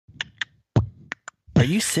Are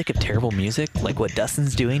you sick of terrible music like what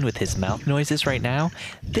Dustin's doing with his mouth noises right now?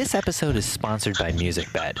 This episode is sponsored by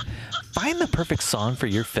MusicBed. Find the perfect song for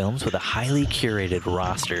your films with a highly curated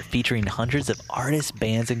roster featuring hundreds of artists,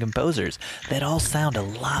 bands, and composers that all sound a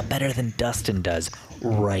lot better than Dustin does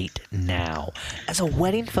right now. As a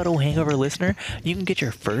Wedding Photo Hangover listener, you can get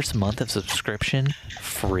your first month of subscription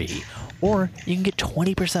free. Or you can get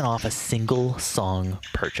 20% off a single song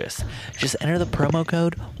purchase. Just enter the promo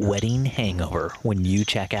code Wedding Hangover when you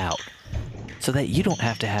check out, so that you don't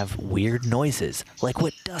have to have weird noises like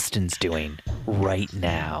what Dustin's doing right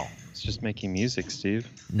now. It's just making music, Steve.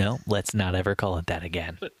 No, let's not ever call it that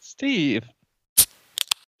again. But Steve.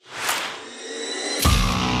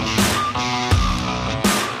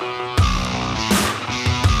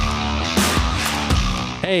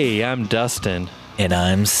 Hey, I'm Dustin. And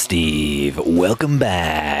I'm Steve. Welcome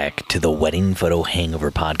back to the Wedding Photo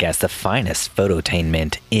Hangover podcast, the finest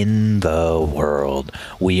phototainment in the world.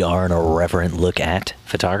 We are an irreverent look at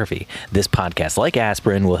photography. This podcast, like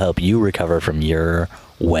aspirin, will help you recover from your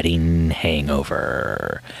wedding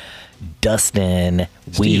hangover. Dustin,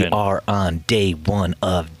 we are on day one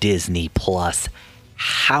of Disney Plus.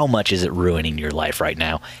 How much is it ruining your life right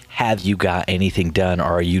now? Have you got anything done, or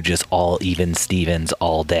are you just all even Stevens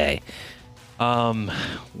all day?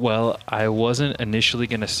 Well, I wasn't initially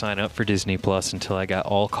going to sign up for Disney Plus until I got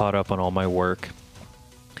all caught up on all my work.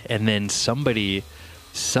 And then some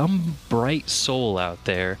bright soul out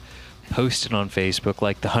there posted on Facebook,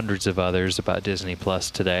 like the hundreds of others about Disney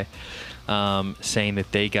Plus today, saying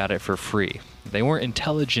that they got it for free. They weren't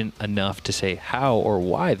intelligent enough to say how or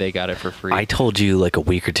why they got it for free. I told you like a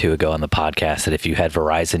week or two ago on the podcast that if you had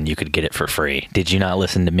Verizon, you could get it for free. Did you not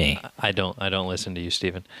listen to me? I don't listen to you,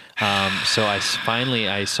 Stephen. So I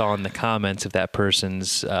finally saw in the comments of that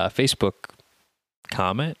person's Facebook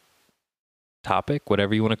comment, topic,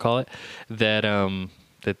 whatever you want to call it, that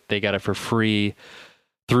that they got it for free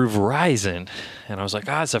through Verizon. And I was like,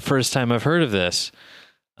 it's the first time I've heard of this.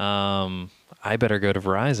 I better go to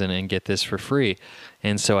Verizon and get this for free.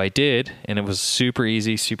 And so I did, and it was super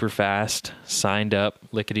easy, super fast, signed up,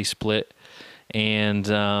 lickety-split, and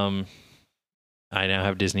I now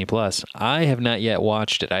have Disney Plus. I have not yet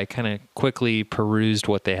watched it. I kind of quickly perused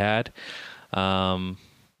what they had, and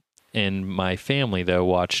my family, though,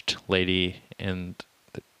 watched Lady and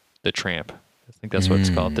the Tramp. I think that's what it's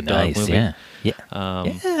called, the dog movie. Yeah,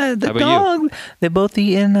 the dog. You? They're both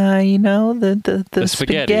eating, the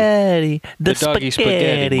spaghetti. The doggy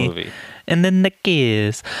spaghetti movie. And then the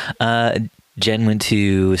kiss. Jen went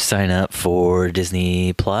to sign up for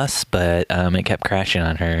Disney Plus, but it kept crashing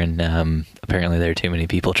on her, and apparently there are too many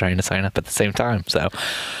people trying to sign up at the same time. So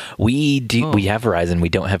we have Verizon. We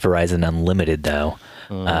don't have Verizon Unlimited, though.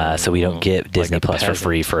 So we don't get Disney Plus for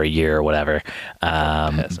free for a year or whatever.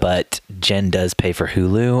 But Jen does pay for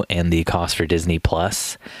Hulu, and the cost for Disney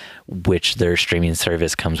Plus, which their streaming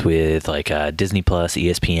service comes with, like Disney Plus,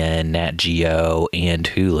 ESPN, Nat Geo, and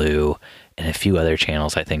Hulu, and a few other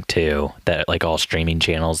channels, I think, too, that like all streaming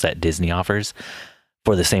channels that Disney offers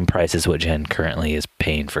for the same price as what Jen currently is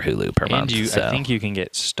paying for Hulu per month. And I think you can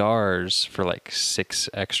get Stars for like $6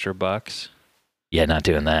 extra. Yeah, not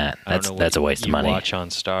doing that. That's a waste of money. Watch on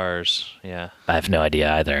Stars, yeah. I have no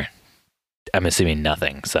idea either. I'm assuming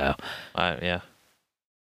nothing, so. Yeah.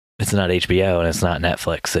 It's not HBO and it's not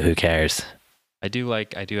Netflix, so who cares? I do have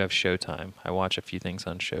Showtime. I watch a few things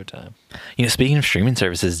on Showtime. Speaking of streaming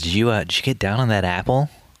services, did you get down on that Apple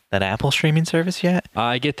streaming service yet?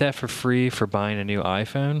 I get that for free for buying a new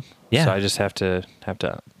iPhone. Yeah. So I just have to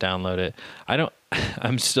download it.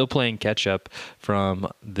 I'm still playing catch up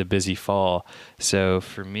from the busy fall. So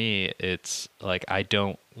for me, it's like I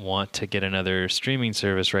don't want to get another streaming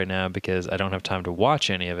service right now because I don't have time to watch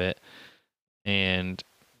any of it. And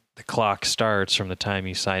the clock starts from the time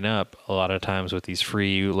you sign up a lot of times with these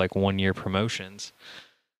free like 1 year promotions.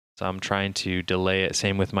 So I'm trying to delay it.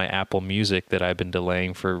 Same with my Apple Music that I've been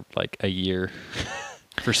delaying for like a year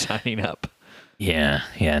for signing up. Yeah.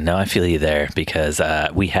 No, I feel you there because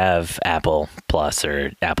we have Apple Plus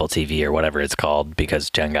or Apple TV or whatever it's called because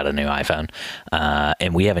Jen got a new iPhone,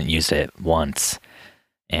 and we haven't used it once.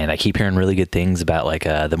 And I keep hearing really good things about like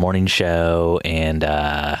the morning show and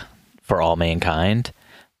For All Mankind,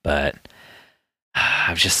 but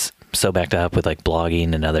I'm just so backed up with like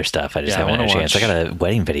blogging and other stuff. I just haven't had a chance. I got a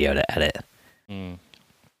wedding video to edit.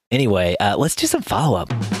 Anyway, let's do some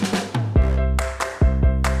follow-up.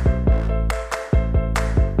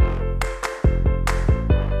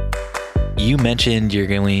 You mentioned you're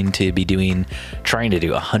going to be trying to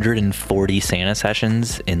do 140 Santa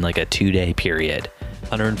sessions in like a 2-day period.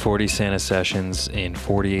 140 Santa sessions in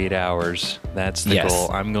 48 hours. That's the Yes.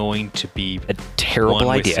 goal. I'm going to be A terrible one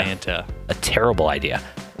with idea. Santa. A terrible idea.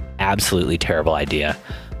 Absolutely terrible idea.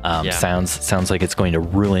 Yeah. Sounds like it's going to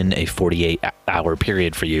ruin a 48-hour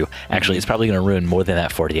period for you. Actually, it's probably going to ruin more than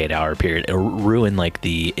that 48-hour period. It'll ruin like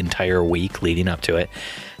the entire week leading up to it,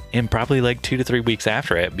 and probably like 2 to 3 weeks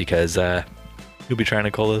after it, because you'll be trying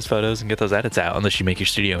to cull those photos and get those edits out, unless you make your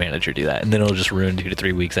studio manager do that, and then it'll just ruin 2 to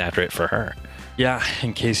 3 weeks after it for her. Yeah,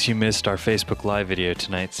 in case you missed our Facebook Live video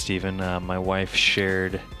tonight, Stephen, my wife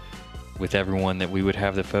shared with everyone that we would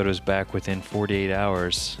have the photos back within 48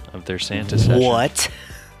 hours of their Santa session. What?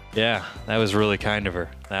 Yeah, that was really kind of her.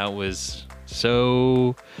 That was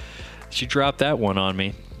so... She dropped that one on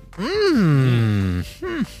me.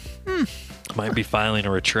 Might be filing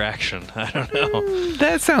a retraction. I don't know.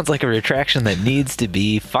 That sounds like a retraction that needs to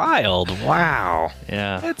be filed. Wow.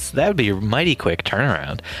 Yeah. That would be a mighty quick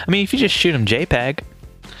turnaround. I mean, if you just shoot them JPEG,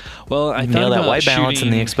 Well, I nail thought that about white balance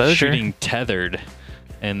and the exposure. shooting tethered,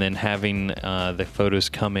 and then having the photos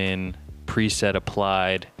come in preset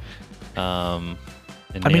applied. I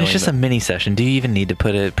mean, it's just a mini session. Do you even need to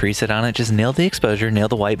put a preset on it? Just nail the exposure, nail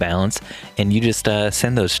the white balance, and you just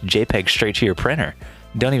send those JPEGs straight to your printer.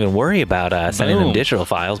 Don't even worry about sending them Boom. digital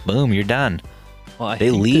files. Boom, you're done. Well,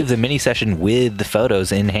 They leave the mini session with the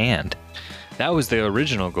photos in hand. That was the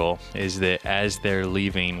original goal, is that as they're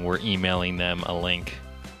leaving, we're emailing them a link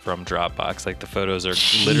from Dropbox. Like the photos are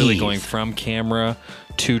literally Jeez. going from camera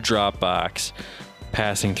to Dropbox,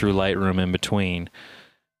 passing through Lightroom in between.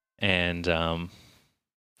 And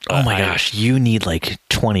Oh my gosh, you need like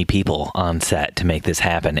 20 people on set to make this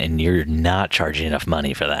happen, and you're not charging enough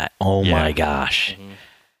money for that. Oh Yeah. my gosh.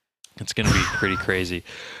 it's going to be pretty crazy.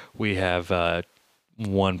 We have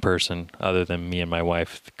one person other than me and my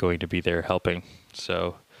wife going to be there helping.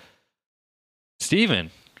 So, Steven,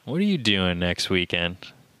 what are you doing next weekend?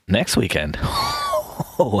 Next weekend?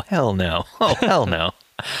 Oh, hell no. Oh, hell no.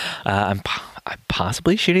 I'm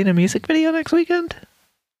possibly shooting a music video next weekend.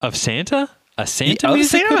 Of Santa? A Santa Of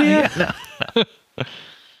music Santa? video? Yeah,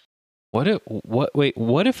 no.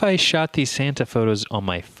 What if I shot these Santa photos on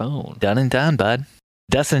my phone? Done and done, bud.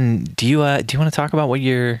 Dustin, do you want to talk about what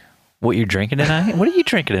you're drinking tonight? What are you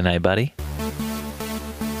drinking tonight, buddy?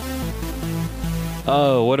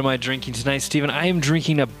 Oh, what am I drinking tonight, Stephen? I am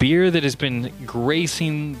drinking a beer that has been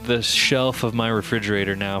gracing the shelf of my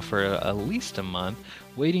refrigerator now for at least a month,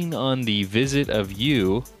 waiting on the visit of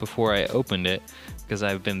you before I opened it, because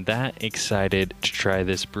I've been that excited to try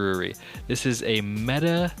this brewery. This is a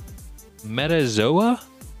Metazoa?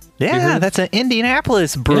 Yeah, that's an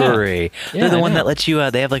Indianapolis brewery. Yeah, They're the I one know. that lets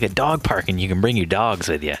you, they have like a dog park and you can bring your dogs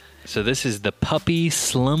with you. So this is the Puppy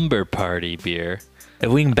Slumber Party beer. If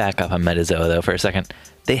we can back up on Metazoa though for a second,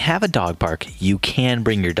 they have a dog park. You can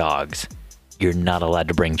bring your dogs. You're not allowed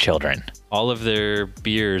to bring children. All of their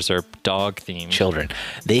beers are dog themed. Children.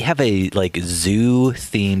 They have a like zoo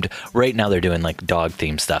themed. Right now they're doing like dog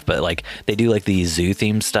themed stuff, but like they do like the zoo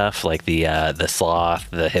themed stuff, like the sloth,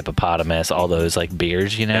 the hippopotamus, all those like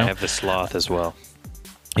beers, you know. I have the sloth as well.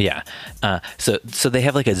 Yeah. So they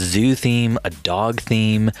have like a zoo theme, a dog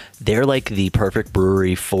theme. They're like the perfect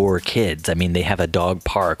brewery for kids. I mean, they have a dog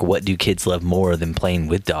park. What do kids love more than playing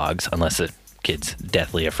with dogs? Unless a kid's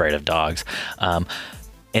deathly afraid of dogs.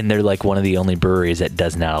 And they're like one of the only breweries that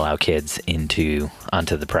does not allow kids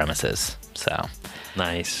onto the premises. So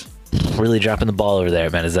Nice. really dropping the ball over there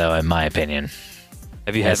at Metazoa, in my opinion.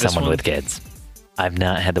 Have you had As this someone one? with kids. I've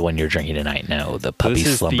not had the one you're drinking tonight. No, the Puppy This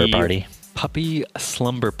is Slumber the Party. Puppy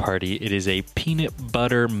Slumber Party. It is a peanut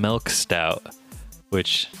butter milk stout,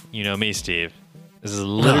 which, you know me, Steve. This has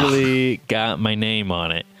literally got my name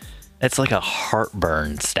on it. It's like a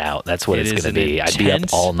heartburn stout. That's what It it's is going to an be. I'd be up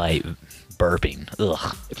intense- all night burping.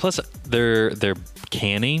 Ugh. Plus, their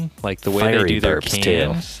canning, like the way Fiery they do their burps, too.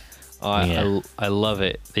 cans. Oh, Yeah. I love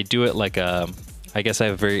it. They do it like I guess I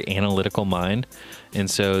have a very analytical mind, and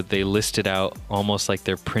so they list it out almost like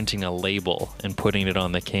they're printing a label and putting it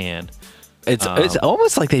on the can. It's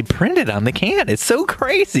almost like they printed on the can. It's so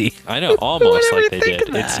crazy. I know, almost would like ever they think did.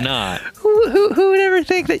 of It's that? not. Who would ever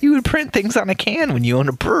think that you would print things on a can when you own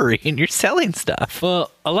a brewery and you're selling stuff? Well,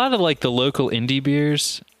 a lot of like the local indie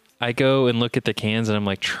beers, I go and look at the cans and I'm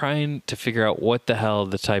like trying to figure out what the hell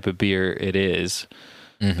the type of beer it is,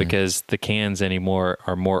 because the cans anymore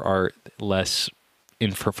are more art, less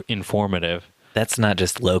informative. That's not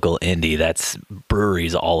just local indie. That's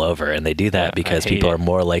breweries all over. And they do that Yeah, because I hate people it. are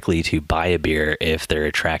more likely to buy a beer if they're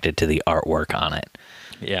attracted to the artwork on it.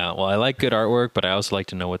 Yeah, well, I like good artwork, but I also like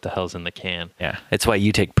to know what the hell's in the can. Yeah, it's why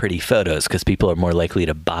you take pretty photos, because people are more likely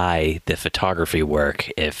to buy the photography work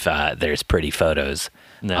if there's pretty photos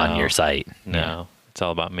on your site. No, It's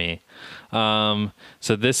all about me.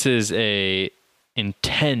 So this is a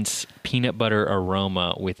intense peanut butter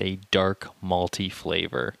aroma with a dark malty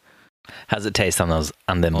flavor. How's it taste on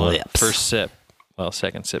them lips? First sip. Well,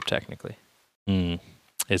 second sip technically.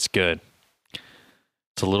 It's good.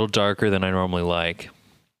 It's a little darker than I normally like.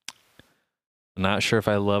 I'm not sure if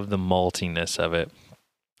I love the maltiness of it,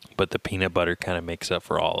 but the peanut butter kind of makes up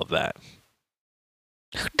for all of that.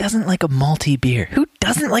 Who doesn't like a malty beer? Who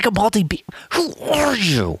doesn't like a malty beer? Who are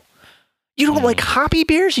you? You don't like hoppy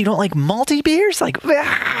beers? You don't like malty beers? Like,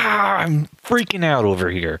 I'm freaking out over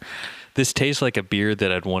here. This tastes like a beer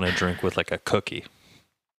that I'd want to drink with like a cookie.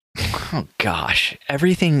 Oh, gosh.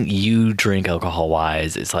 Everything you drink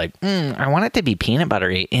alcohol-wise is like, I want it to be peanut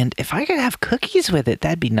buttery. And if I could have cookies with it,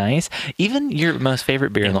 that'd be nice. Even your most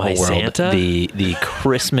favorite beer in the whole world, Santa? the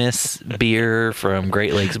Christmas beer from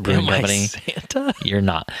Great Lakes Brewing Company. Santa? You're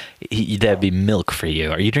not. That'd be milk for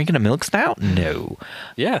you. Are you drinking a milk stout? No.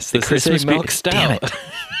 Yes, The this Christmas is a milk beer- stout. Damn it.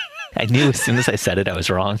 I knew as soon as I said it, I was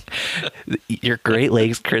wrong. Your Great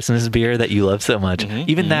Lakes Christmas beer that you love so much,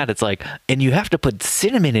 even that, it's like, and you have to put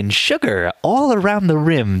cinnamon and sugar all around the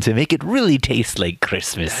rim to make it really taste like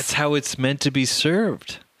Christmas. That's how it's meant to be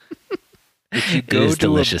served. If you It go is to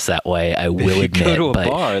delicious that way, I will if you admit. go to a but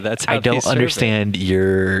bar, that's how I they don't serve it. understand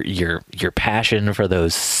your passion for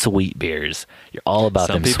those sweet beers. You're all about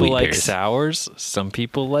Some them people sweet like beers. sours. Some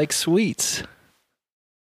people like sweets.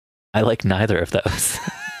 I like neither of those.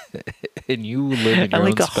 And you live in I your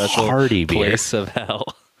like own a special hearty beer. place of hell.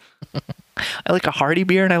 I like a hearty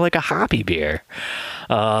beer and I like a hoppy beer.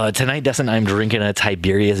 Tonight, Dustin, I'm drinking a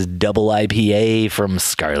Tiberius Double IPA from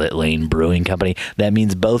Scarlet Lane Brewing Company. That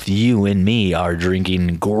means both you and me are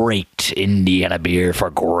drinking great Indiana beer for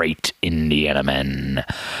great Indiana men.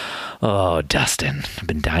 Oh, Dustin, I've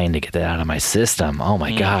been dying to get that out of my system. Oh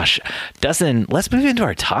my gosh. Dustin, let's move into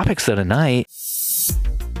our topics of tonight.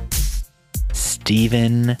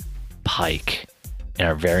 Stephen Pike in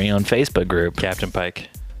our very own Facebook group. Captain Pike.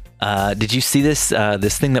 Did you see this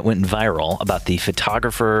this thing that went viral about the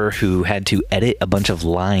photographer who had to edit a bunch of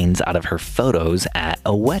lines out of her photos at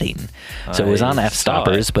a wedding? So it was on I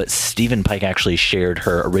F-Stoppers, saw it. but Stephen Pike actually shared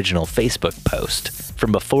her original Facebook post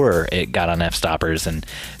from before it got on F-Stoppers and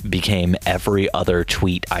became every other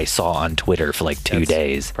tweet I saw on Twitter for like 2 That's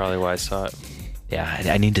days. Probably why I saw it. Yeah,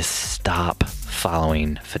 I need to stop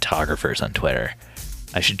following photographers on Twitter.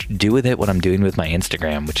 I should do with it what I'm doing with my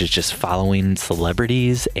Instagram, which is just following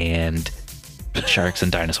celebrities and sharks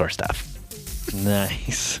and dinosaur stuff.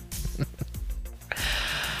 Nice.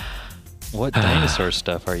 What dinosaur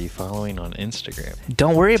stuff are you following on Instagram?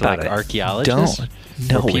 Don't worry Is it about like it. archaeologists? Don't.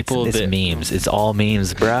 No, Or people it's that- memes. It's all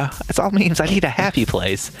memes, bruh. It's all memes. I need a happy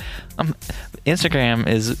place. Instagram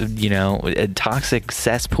is, a toxic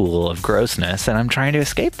cesspool of grossness, and I'm trying to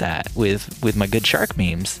escape that with my good shark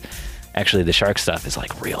memes. Actually, the shark stuff is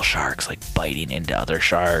like real sharks, like biting into other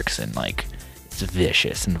sharks, and like it's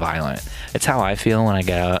vicious and violent. It's how I feel when I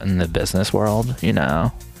get out in the business world, Me,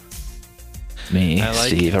 I like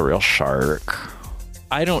Steve, a real shark.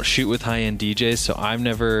 I don't shoot with high-end DJs, so I've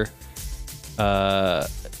never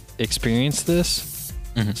experienced this.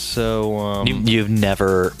 Mhm. So You've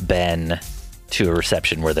never been to a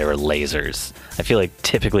reception where there were lasers. I feel like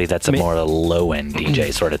typically that's a more low-end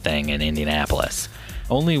DJ sort of thing in Indianapolis.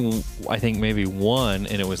 only, I think maybe one,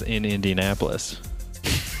 and it was in Indianapolis.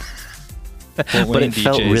 Fort But Wayne it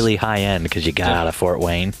felt DJs. really high-end because you got out of Fort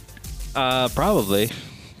Wayne. Probably.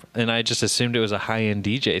 And I just assumed it was a high-end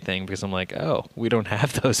DJ thing because I'm like, oh, we don't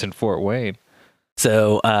have those in Fort Wayne.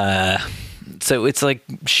 So it's like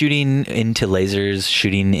shooting into lasers,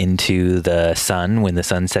 shooting into the sun when the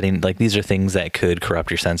sun's setting. Like, these are things that could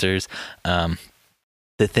corrupt your sensors.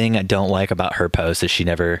 The thing I don't like about her post is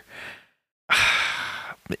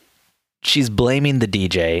she's blaming the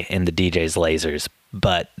DJ and the DJ's lasers,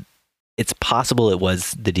 but it's possible it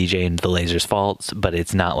was the DJ and the laser's fault, but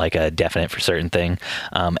it's not like a definite for certain thing.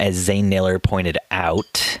 As Zane Naylor pointed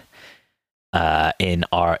out in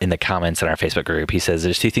the comments in our Facebook group, he says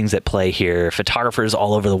there's two things at play here. Photographers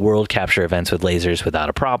all over the world capture events with lasers without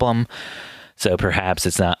a problem, so perhaps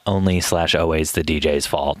it's not only / always the DJ's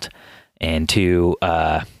fault. And two,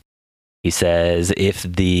 he says if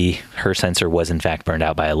her sensor was in fact burned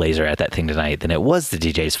out by a laser at that thing tonight, then it was the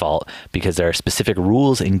DJ's fault because there are specific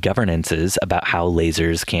rules and governances about how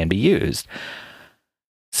lasers can be used.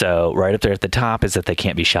 So right up there at the top is that they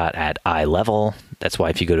can't be shot at eye level. That's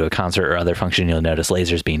why if you go to a concert or other function, you'll notice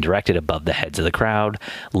lasers being directed above the heads of the crowd.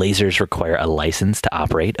 Lasers require a license to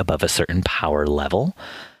operate above a certain power level.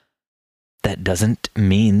 That doesn't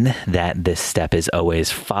mean that this step is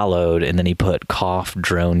always followed. And then he put cough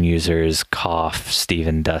drone users, cough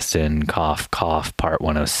Stephen Dustin, cough part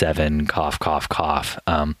 107, cough.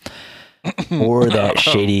 Or that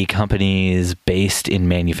shady companies based in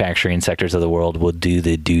manufacturing sectors of the world will do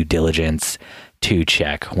the due diligence to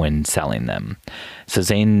check when selling them. So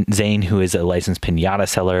Zane, who is a licensed pinata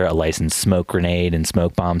seller, a licensed smoke grenade and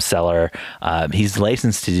smoke bomb seller, he's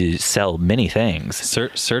licensed to sell many things.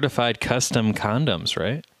 Certified custom condoms,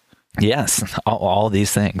 right? Yes, all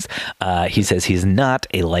these things. He says he's not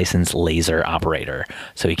a licensed laser operator,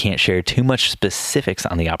 so he can't share too much specifics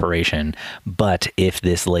on the operation. But if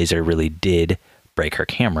this laser really did break her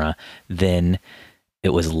camera, then it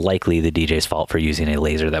was likely the DJ's fault for using a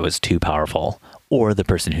laser that was too powerful, or the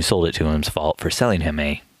person who sold it to him's fault for selling him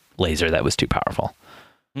a laser that was too powerful.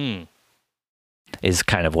 Is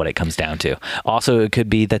kind of what it comes down to. Also, it could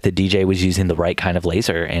be that the DJ was using the right kind of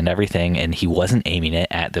laser and everything, and he wasn't aiming it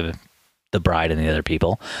at the bride and the other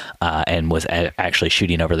people, and was actually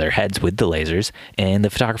shooting over their heads with the lasers, and the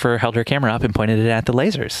photographer held her camera up and pointed it at the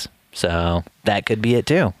lasers. So that could be it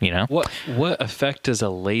too, you know? What effect does a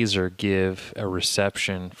laser give a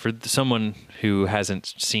reception for someone who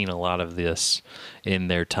hasn't seen a lot of this in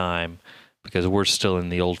their time? Because we're still in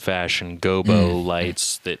the old-fashioned gobo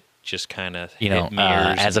lights that just kind of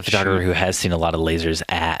as a photographer who has seen a lot of lasers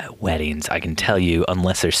at weddings, I can tell you,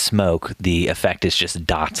 unless there's smoke, the effect is just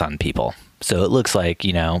dots on people. So it looks like,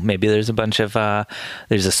 maybe there's a bunch of,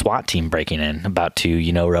 there's a SWAT team breaking in about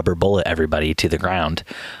to, rubber bullet everybody to the ground,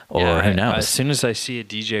 or who knows. As soon as I see a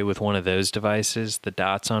DJ with one of those devices, the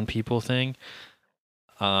dots on people thing,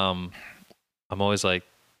 I'm always like,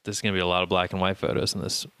 this is going to be a lot of black and white photos in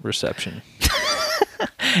this reception.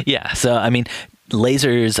 Yeah. So, I mean,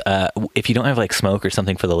 lasers, if you don't have like smoke or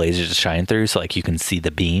something for the lasers to shine through, so like you can see the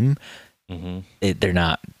beam, they're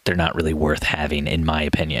not really worth having, in my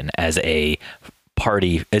opinion, as a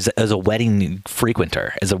party, as a wedding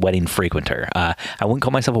frequenter. I wouldn't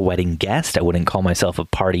call myself a wedding guest. I wouldn't call myself a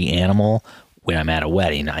party animal when I'm at a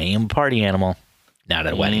wedding. I am a party animal, not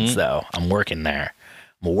at weddings though. I'm working there.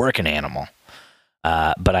 I'm a working animal.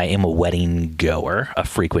 But I am a wedding goer, a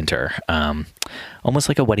frequenter, almost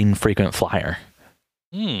like a wedding frequent flyer.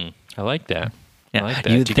 I like that. Yeah, I like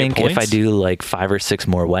that. You'd think if I do like 5 or 6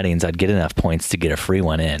 more weddings, I'd get enough points to get a free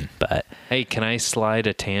one in. But hey, can I slide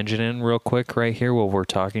a tangent in real quick right here while we're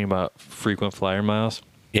talking about frequent flyer miles?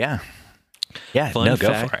 Yeah. Go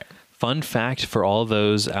for it. Fun fact for all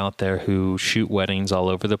those out there who shoot weddings all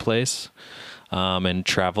over the place and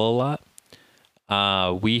travel a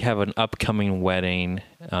lot. We have an upcoming wedding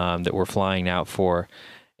that we're flying out for.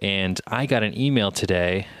 And I got an email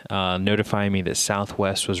today notifying me that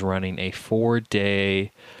Southwest was running a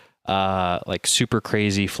 4-day like super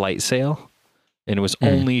crazy flight sale. And it was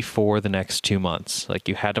only for the next 2 months. Like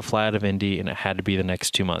you had to fly out of Indy and it had to be the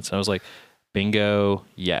next 2 months. And I was like, bingo,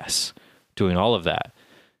 yes, doing all of that.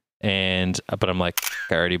 But I'm like,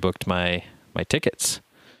 I already booked my tickets.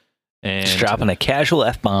 And just dropping a casual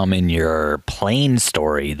F-bomb in your plane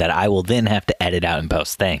story that I will then have to edit out and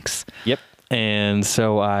post. Thanks. Yep. And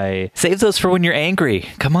so I save those for when you're angry.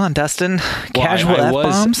 Come on, Dustin. Casual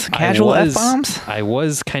F-bombs. Casual F-bombs. I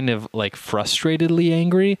was kind of like frustratedly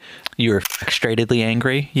angry. You were frustratedly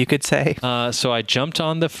angry, you could say. So I jumped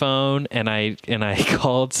on the phone and I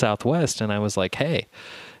called Southwest and I was like, hey,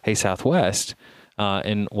 Southwest.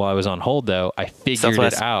 And while I was on hold though, I figured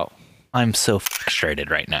Southwest, it out. I'm so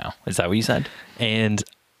frustrated right now. Is that what you said? And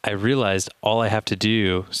I realized all I have to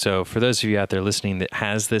do. So for those of you out there listening that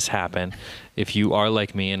has this happen, if you are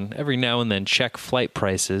like me and every now and then check flight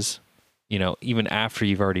prices, even after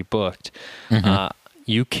you've already booked,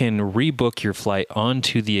 you can rebook your flight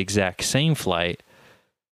onto the exact same flight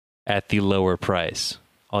at the lower price.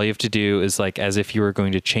 All you have to do is like as if you were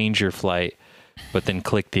going to change your flight, but then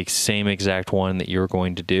click the same exact one that you're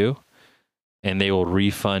going to do. And they will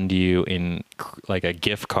refund you in like a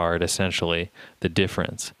gift card, essentially, the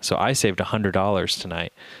difference. So I saved $100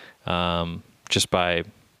 tonight just by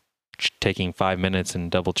taking 5 minutes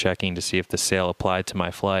and double checking to see if the sale applied to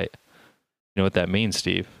my flight. You know what that means,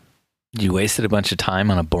 Steve? You wasted a bunch of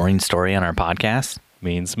time on a boring story on our podcast?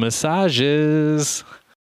 Means massages.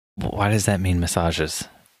 Why does that mean massages?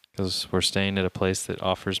 Because we're staying at a place that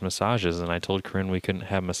offers massages. And I told Corinne we couldn't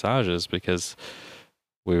have massages because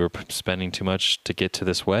we were spending too much to get to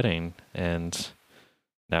this wedding, and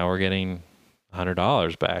now we're getting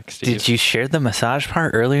 $100 back, Steve. Did you share the massage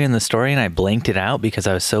part earlier in the story and I blanked it out because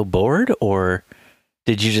I was so bored, or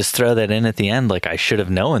did you just throw that in at the end like I should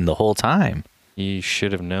have known the whole time? You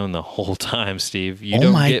should have known the whole time, Steve. You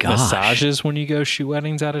don't get massages when you go shoot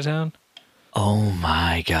weddings out of town? Oh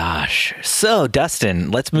my gosh. So,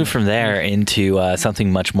 Dustin, let's move from there into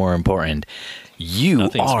something much more important. You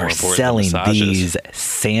Nothing's more are important than selling massages. these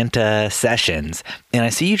Santa sessions, and I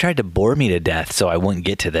see you tried to bore me to death so I wouldn't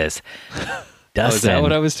get to this. Dustin, Oh, is that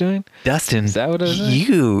what I was doing? Dustin, Is that what I was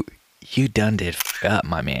doing? you done did up,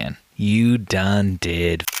 my man. You done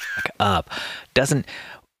did up. Dustin,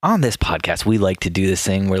 on this podcast, we like to do this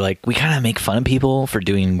thing where like we kind of make fun of people for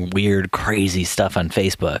doing weird, crazy stuff on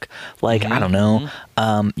Facebook. Like, I don't know,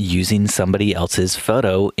 using somebody else's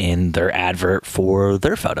photo in their advert for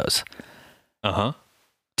their photos. Uh-huh.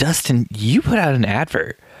 Dustin, you put out an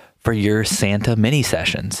advert for your Santa mini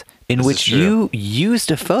sessions in This which is true. you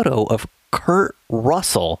used a photo of Kurt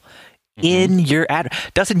Russell in your ad.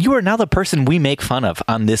 Dustin, you are now the person we make fun of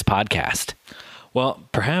on this podcast. Well,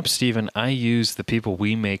 perhaps, Stephen, I use the people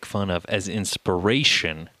we make fun of as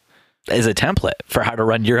inspiration. As a template for how to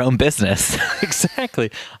run your own business.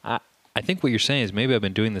 Exactly. I think what you're saying is maybe I've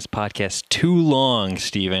been doing this podcast too long,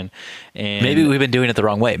 Stephen. And Maybe we've been doing it the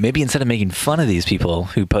wrong way. Maybe instead of making fun of these people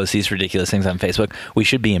who post these ridiculous things on Facebook, we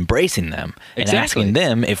should be embracing them and Exactly. asking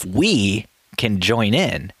them if we can join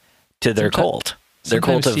in to their cult. Their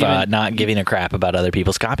cult of sometimes, Steven, not giving a crap about other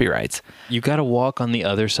people's copyrights. you got to walk on the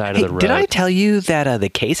other side Hey, of the road. did I tell you that the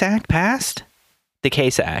Case Act passed? The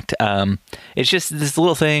Case Act. It's just this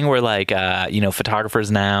little thing where, like,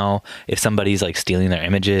 photographers now, if somebody's like stealing their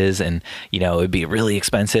images, and it'd be really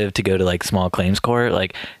expensive to go to like small claims court,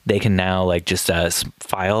 like they can now like just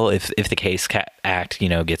file if the Case Act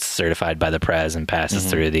gets certified by the Pres and passes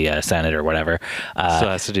through the Senate or whatever. Still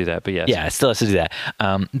has to do that, but yes. Yeah, it still has to do that.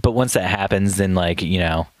 But once that happens, then like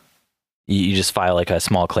you just file like a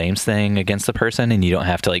small claims thing against the person, and you don't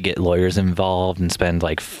have to like get lawyers involved and spend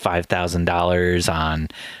like $5,000 on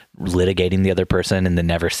litigating the other person and then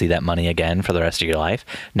never see that money again for the rest of your life.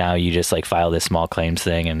 Now you just like file this small claims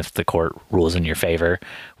thing, and if the court rules in your favor,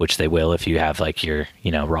 which they will if you have like your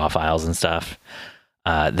raw files and stuff,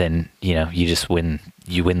 then you just win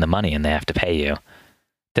the money and they have to pay you.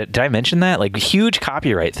 Did I mention that? Like, huge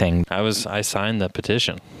copyright thing. I signed the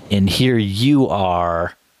petition. And here you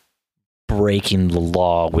are breaking the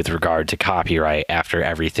law with regard to copyright after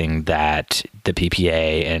everything that the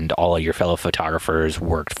PPA and all of your fellow photographers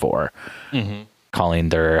worked for, calling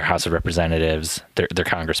their House of Representatives, their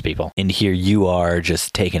congresspeople. And here you are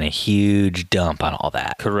just taking a huge dump on all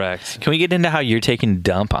that. Correct. Can we get into how you're taking a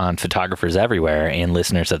dump on photographers everywhere and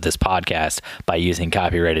listeners of this podcast by using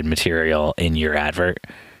copyrighted material in your advert?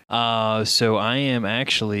 So I am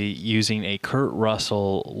actually using a Kurt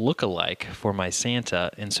Russell lookalike for my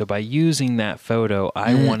Santa, and so by using that photo,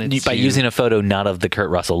 I wanted to... By using a photo not of the Kurt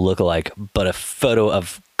Russell lookalike, but a photo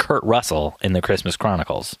of Kurt Russell in the Christmas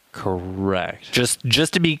Chronicles. Correct.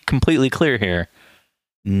 Just to be completely clear here,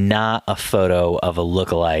 not a photo of a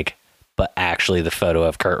lookalike, but actually the photo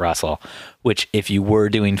of Kurt Russell, which if you were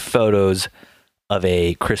doing photos of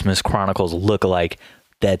a Christmas Chronicles lookalike,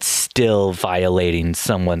 that's still violating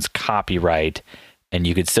someone's copyright, and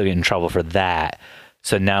you could still get in trouble for that.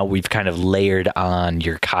 So now we've kind of layered on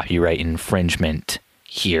your copyright infringement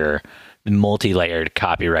here, multi-layered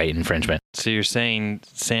copyright infringement. So you're saying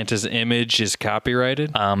Santa's image is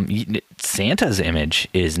copyrighted? Santa's image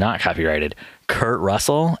is not copyrighted. Kurt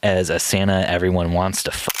Russell as a Santa everyone wants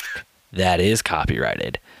to fuck, that is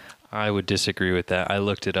copyrighted. I would disagree with that. I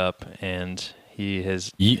looked it up, and he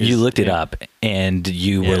has... You looked it up, and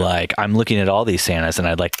you were like, I'm looking at all these Santas, and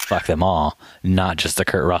I'd like to fuck them all, not just the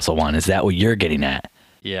Kurt Russell one. Is that what you're getting at?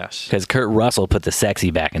 Yes. Because Kurt Russell put the sexy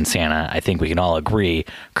back in Santa. I think we can all agree.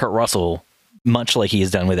 Kurt Russell, much like he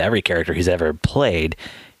has done with every character he's ever played,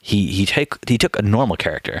 he took a normal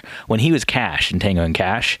character. When he was Cash in Tango and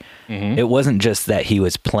Cash, it wasn't just that he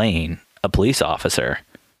was playing a police officer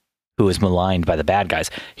who was maligned by the bad guys.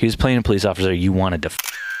 He was playing a police officer you wanted to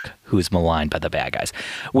fuck, who was maligned by the bad guys.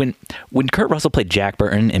 When Kurt Russell played Jack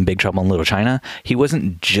Burton in Big Trouble in Little China, he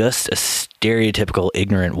wasn't just a stereotypical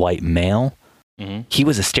ignorant white male. He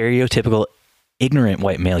was a stereotypical ignorant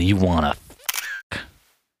white male you want to fuck.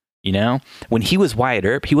 When he was Wyatt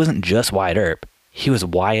Earp, he wasn't just Wyatt Earp. He was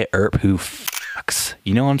Wyatt Earp who fucks.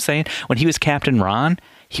 You know what I'm saying? When he was Captain Ron,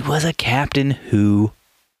 he was a captain who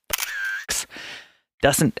fucks.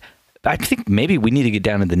 I think maybe we need to get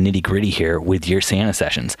down to the nitty gritty here with your Santa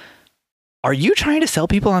sessions. Are you trying to sell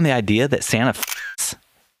people on the idea that Santa fucks?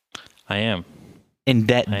 I am. And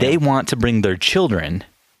that they want to bring their children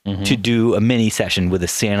to do a mini session with a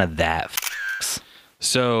Santa that fucks?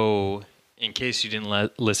 So, in case you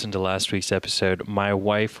didn't listen to last week's episode, my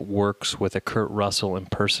wife works with a Kurt Russell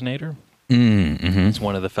impersonator. Mm-hmm. It's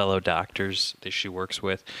one of the fellow doctors that she works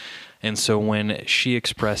with. And so when she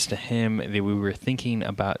expressed to him that we were thinking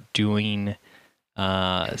about doing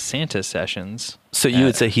Santa sessions. So you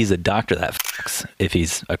would say he's a doctor that fucks if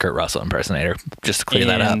he's a Kurt Russell impersonator, just to clear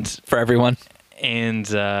that up for everyone. And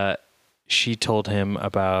she told him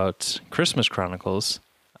about Christmas Chronicles.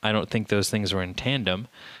 I don't think those things were in tandem.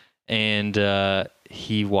 And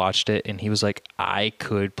he watched it and he was like, I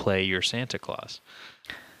could play your Santa Claus.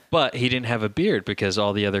 But he didn't have a beard because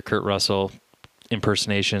all the other Kurt Russell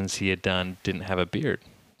impersonations he had done didn't have a beard.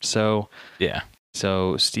 So yeah.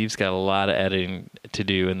 So Steve's got a lot of editing to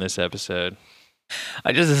do in this episode.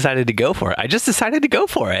 I just decided to go for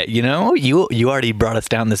it. You know, you already brought us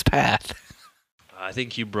down this path. I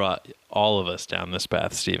think you brought all of us down this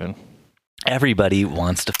path, Steven. Everybody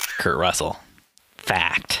wants to Kurt Russell.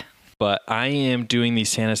 Fact. But I am doing these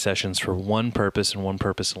Santa sessions for one purpose and one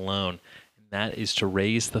purpose alone. And that is to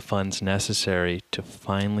raise the funds necessary to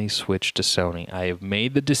finally switch to Sony. I have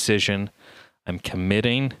made the decision. I'm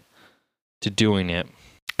committing to doing it.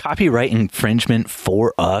 Copyright infringement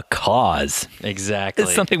for a cause. Exactly.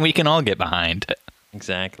 It's something we can all get behind.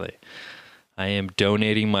 Exactly. I am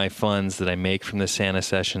donating my funds that I make from the Santa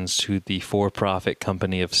sessions to the for-profit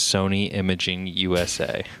company of Sony Imaging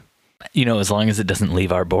USA. You know, as long as it doesn't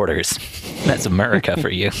leave our borders. That's America for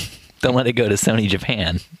you. Don't let it go to Sony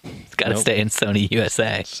Japan. It's got to stay in Sony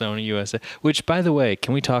USA. Sony USA. Which, by the way,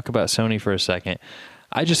 can we talk about Sony for a second?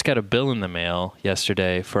 I just got a bill in the mail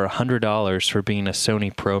yesterday for $100 for being a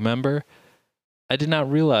Sony Pro member. I did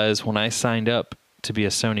not realize when I signed up to be a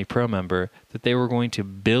Sony Pro member that they were going to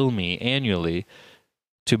bill me annually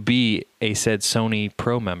to be a said Sony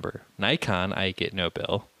Pro member. Nikon, I get no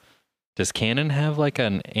bill. Does Canon have like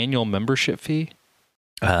an annual membership fee?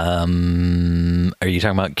 Are you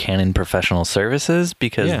talking about Canon Professional Services?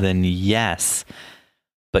 Because then yes,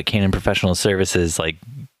 but Canon Professional Services like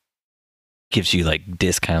gives you like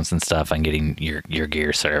discounts and stuff on getting your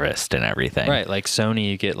gear serviced and everything. Right, like Sony,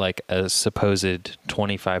 you get like a supposed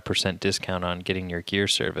 25% discount on getting your gear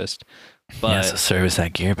serviced. But yeah, so service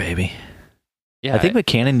that gear, baby. Yeah, I think with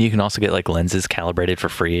Canon, you can also get like lenses calibrated for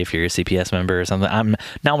free if you're a CPS member or something. I'm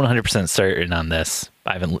not 100% certain on this.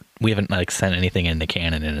 We haven't like sent anything into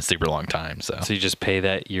Canon in a super long time. So you just pay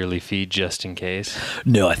that yearly fee just in case?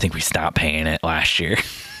 No, I think we stopped paying it last year.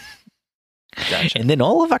 Gotcha. And then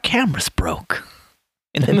all of our cameras broke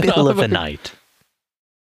in the middle of the night.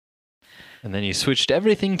 And then you switched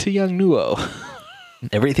everything to Yongnuo.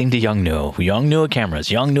 Everything to Yongnuo. Yongnuo cameras,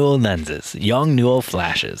 Yongnuo lenses, Yongnuo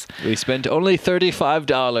flashes. We spent only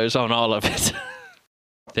 $35 on all of it.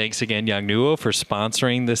 Thanks again, Yongnuo, for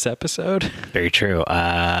sponsoring this episode. Very true.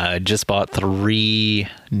 Just bought 3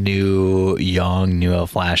 new Yongnuo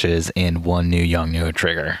flashes and 1 new Yongnuo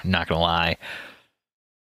trigger. Not gonna lie.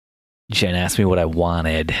 Jen asked me what I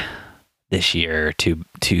wanted this year to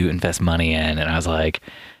invest money in, and I was like,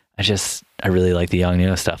 I really like the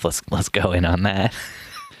Yongnuo stuff. Let's go in on that.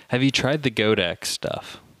 Have you tried the Godex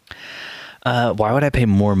stuff? Why would I pay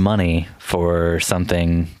more money for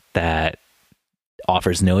something that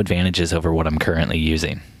offers no advantages over what I'm currently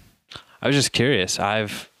using? I was just curious.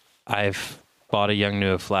 I've bought a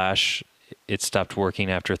Yongnuo flash. It stopped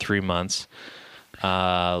working after 3 months.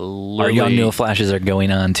 Our Yongnuo flashes are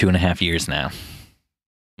going on 2.5 years now.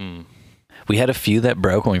 We had a few that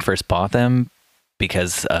broke when we first bought them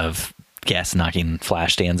because of gas knocking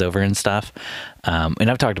flash stands over and stuff.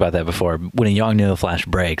 And I've talked about that before. When a Yongnuo flash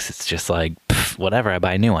breaks, it's just like, whatever, I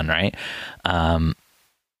buy a new one, right?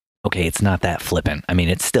 Okay, it's not that flippant. I mean,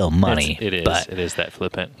 it's still money. It is that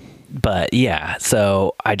flippant. But yeah,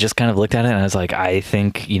 so I just kind of looked at it and I was like, I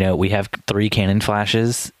think, we have 3 Canon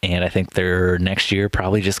flashes and I think they're next year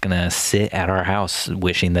probably just going to sit at our house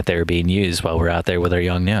wishing that they're being used while we're out there with our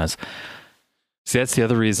Yongnuos. See, that's the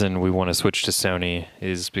other reason we want to switch to Sony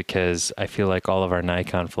is because I feel like all of our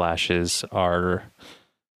Nikon flashes are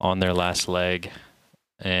on their last leg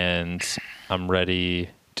and I'm ready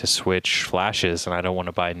to switch flashes and I don't want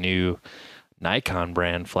to buy new Nikon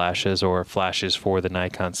brand flashes or flashes for the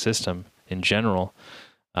Nikon system in general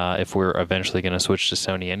if we're eventually going to switch to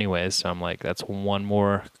Sony anyways. So I'm like, that's one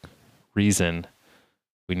more reason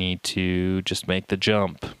we need to just make the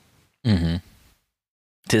jump. Mm-hmm.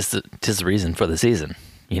 Tis the reason for the season.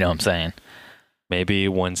 You know what I'm saying? Maybe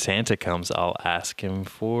when Santa comes, I'll ask him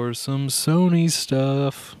for some Sony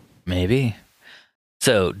stuff. Maybe.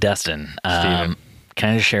 So, Dustin, can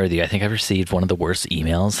I just share with you, I think I've received one of the worst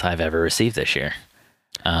emails I've ever received this year.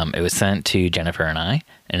 It was sent to Jennifer and I,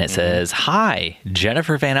 and it says, Hi,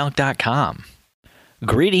 JenniferVanElk.com.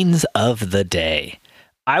 Greetings of the day.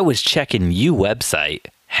 I was checking you website.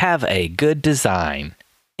 Have a good design.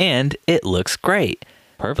 and it looks great.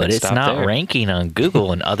 Perfect. But it's Stop not there. ranking on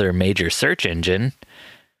Google and other major search engine.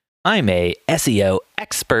 I'm a SEO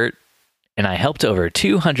expert, and I helped over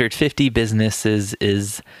 250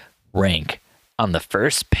 businesses rank on the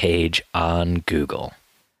first page on Google.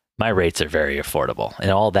 My rates are very affordable,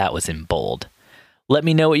 and all that was in bold. Let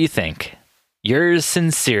me know what you think. Yours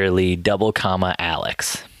sincerely,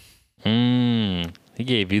 Alex. He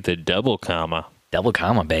gave you the double comma. Double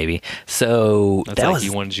comma, baby. So That's like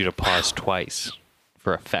he wanted you to pause twice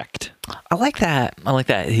for effect. I like that.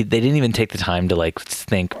 They didn't even take the time to like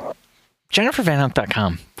think.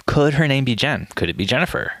 JenniferVanHook.com. Could her name be Jen? Could it be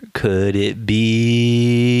Jennifer? Could it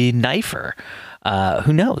be Knifer?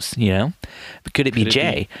 Who knows? You know, could it be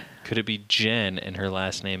Jay? Could it be Jen and her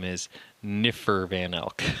last name is Niffer Van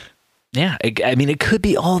Elk? Yeah, I mean, it could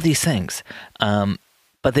be all these things.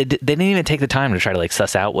 But they didn't even take the time to try to like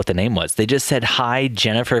suss out what the name was. They just said, hi,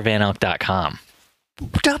 JenniferVanElk.com.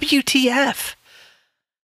 WTF?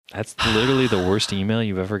 That's literally the worst email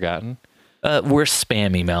you've ever gotten. Worst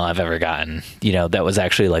spam email I've ever gotten. You know, that was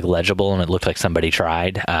actually like legible and it looked like somebody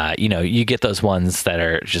tried. You know, you get those ones that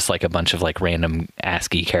are just like a bunch of like random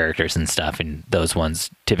ASCII characters and stuff. And those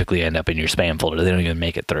ones typically end up in your spam folder. They don't even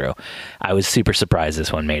make it through. I was super surprised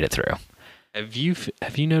this one made it through. Have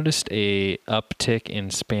you noticed a uptick in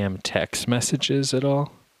spam text messages at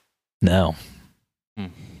all? No.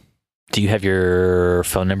 Do you have your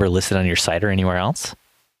phone number listed on your site or anywhere else?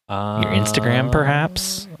 Your Instagram,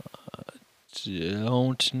 perhaps?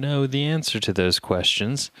 Don't know the answer to those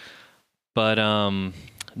questions, but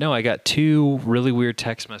no, I got 2 really weird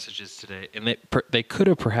text messages today, and they could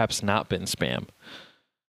have perhaps not been spam,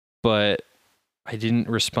 but I didn't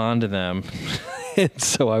respond to them, and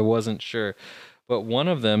so I wasn't sure. But one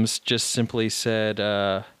of them just simply said,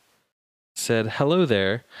 "Hello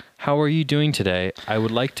there. How are you doing today? I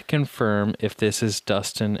would like to confirm if this is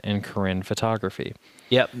Dustin and Corinne Photography."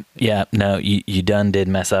 Yep. Yeah. No, you done did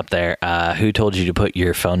mess up there. Who told you to put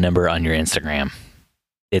your phone number on your Instagram?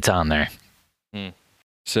 It's on there.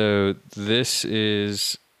 So this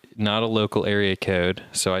is not a local area code,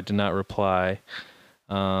 so I did not reply.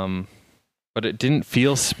 But it didn't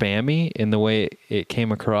feel spammy in the way it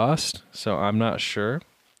came across, so I'm not sure.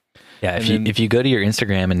 Yeah, if you go to your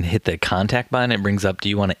Instagram and hit the contact button, it brings up, do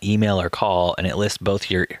you want to email or call? And it lists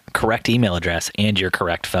both your correct email address and your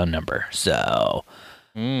correct phone number. So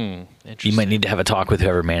you might need to have a talk with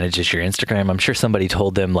whoever manages your Instagram. I'm sure somebody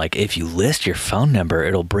told them, like, if you list your phone number,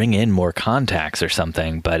 it'll bring in more contacts or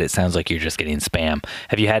something, but it sounds like you're just getting spam.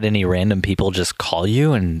 Have you had any random people just call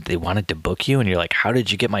you and they wanted to book you and you're like, how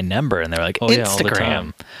did you get my number? And they're like,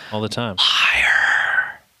 Instagram. Yeah, all the time.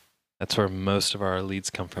 Liar. That's where most of our leads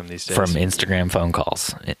come from these days. From Instagram phone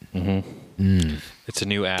calls. It's a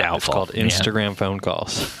new app. Doubtful. It's called Instagram Phone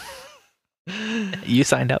Calls. You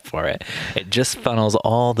signed up for it. It just funnels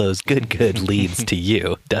all those good leads to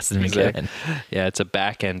you, Dustin McKibben. Yeah, it's a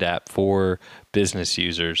back-end app for business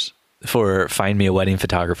users. For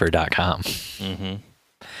findmeaweddingphotographer.com. 100%.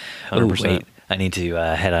 Oh, wait. I need to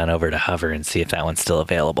head on over to Hover and see if that one's still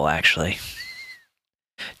available, actually.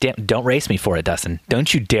 Damn, don't race me for it, Dustin.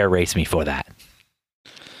 Don't you dare race me for that.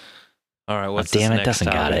 All right, what's damn this it, next Dustin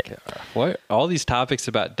topic? got it. What? All these topics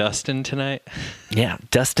about Dustin tonight? Yeah,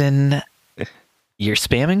 Dustin, you're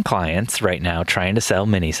spamming clients right now trying to sell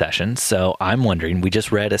mini sessions. So I'm wondering, we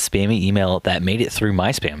just read a spammy email that made it through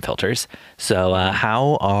my spam filters. So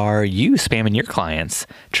how are you spamming your clients,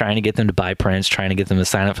 trying to get them to buy prints, trying to get them to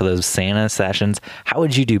sign up for those Santa sessions? How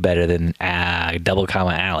would you do better than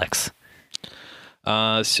Alex?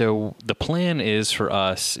 So the plan is for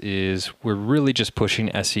us is we're really just pushing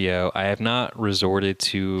SEO. I have not resorted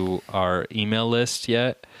to our email list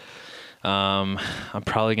yet. I'm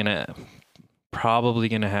probably gonna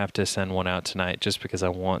have to send one out tonight just because I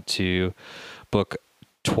want to book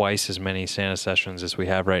twice as many Santa sessions as we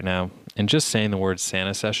have right now. And just saying the word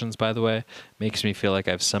Santa sessions, by the way, makes me feel like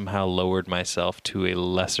I've somehow lowered myself to a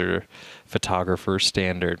lesser photographer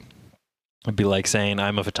standard. It'd be like saying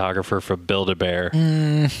I'm a photographer for Build-A-Bear.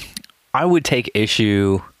 I would take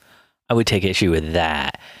issue with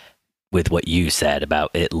that, with what you said about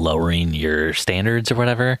it lowering your standards or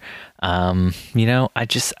whatever. I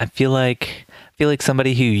feel like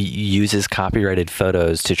somebody who uses copyrighted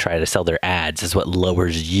photos to try to sell their ads is what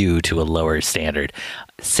lowers you to a lower standard.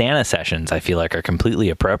 Santa sessions, I feel like, are completely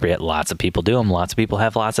appropriate. Lots of people do them. Lots of people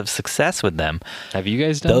have lots of success with them. Have you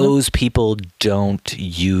guys done those people don't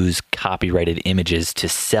use copyrighted images to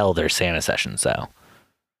sell their Santa sessions, though.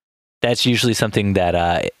 That's usually something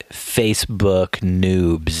that Facebook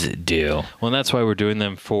noobs do. Well, that's why we're doing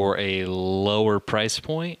them for a lower price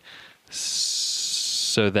point.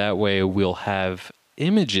 So that way we'll have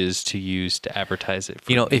images to use to advertise it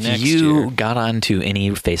for if next you year. got onto any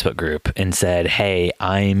Facebook group and said, hey,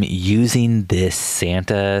 I'm using this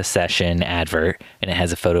Santa session advert and it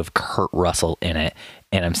has a photo of Kurt Russell in it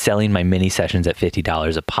and I'm selling my mini sessions at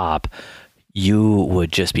 $50 a pop, you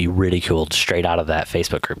would just be ridiculed straight out of that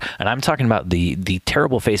Facebook group. And I'm talking about the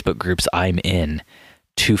terrible Facebook groups I'm in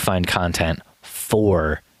to find content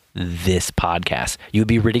for this podcast. You'd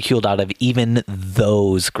be ridiculed out of even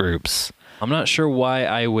those groups. I'm not sure why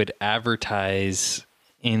I would advertise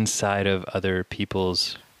inside of other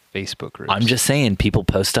people's Facebook groups. I'm just saying, people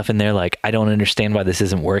post stuff in there like, I don't understand why this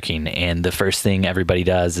isn't working. And the first thing everybody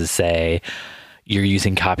does is say, you're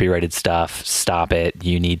using copyrighted stuff. Stop it.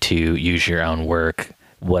 You need to use your own work.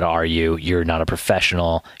 What are you? You're not a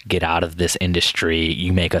professional. Get out of this industry.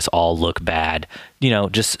 You make us all look bad.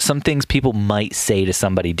 Just some things people might say to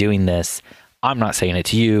somebody doing this. I'm not saying it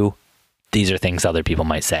to you. These are things other people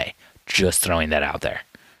might say. Just throwing that out there.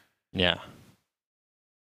 Yeah.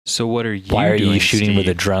 So what are you Why are doing, you shooting Steve? with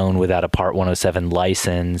a drone without a Part 107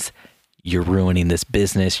 license? You're ruining this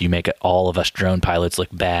business. You make all of us drone pilots look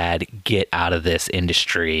bad. Get out of this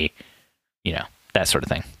industry. That sort of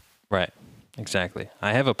thing. Right. Exactly.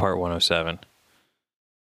 I have a Part 107.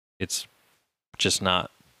 It's just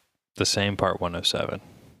not the same Part 107.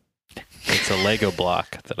 It's a Lego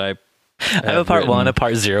block that I have a Part 1, a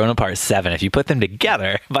Part 0, and a Part 7. If you put them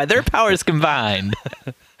together, by their powers combined.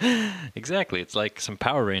 Exactly. It's like some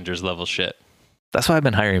Power Rangers level shit. That's why I've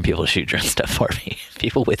been hiring people to shoot drone stuff for me.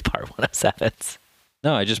 People with Part 107s.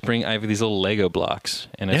 No, I have these little Lego blocks,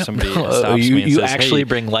 and if somebody stops you, me and you says, actually hey,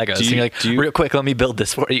 bring Legos. And you're like, real quick, let me build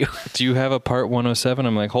this for you. Do you have a Part 107?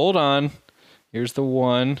 I'm like, hold on. Here's the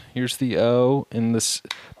 1, here's the O, and this,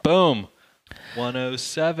 boom,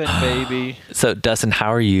 107, baby. So, Dustin,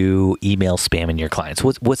 how are you email spamming your clients?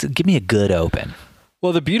 Give me a good open.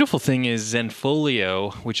 Well, the beautiful thing is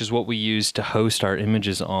Zenfolio, which is what we use to host our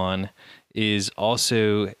images on,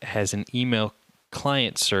 also has an email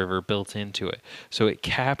client server built into it. So it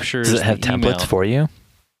captures Does it have email. templates for you?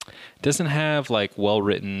 It doesn't have like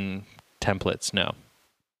well-written templates, no.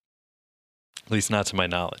 At least not to my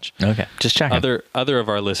knowledge. Okay, just checking. Other of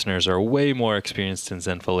our listeners are way more experienced in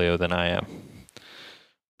Zenfolio than I am.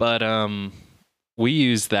 But we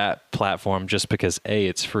use that platform just because A,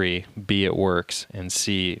 it's free, B, it works, and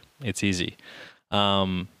C, it's easy.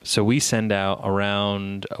 So we send out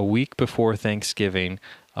around a week before Thanksgiving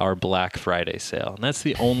our Black Friday sale. And that's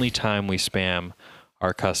the only time we spam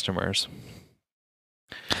our customers.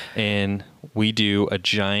 And we do a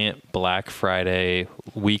giant Black Friday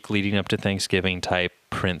week leading up to Thanksgiving type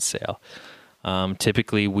print sale.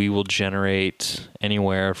 Typically, we will generate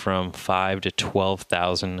anywhere from $5,000 to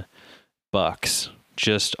 $12,000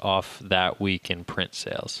 just off that week in print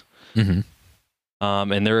sales. Mm-hmm.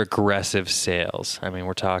 And they're aggressive sales. I mean,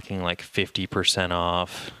 we're talking like 50%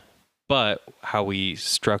 off. But how we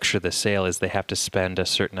structure the sale is they have to spend a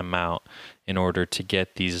certain amount in order to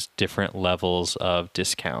get these different levels of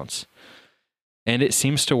discounts. And it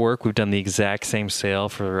seems to work. We've done the exact same sale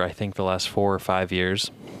for, I think, the last 4 or 5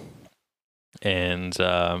 years. And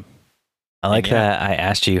I like that I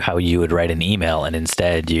asked you how you would write an email, and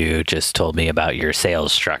instead you just told me about your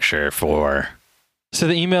sales structure for... So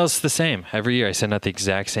the email's the same. Every year I send out the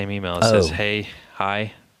exact same email. It says, hey,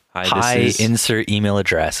 hi, insert email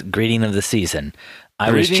address. Greeting of the season.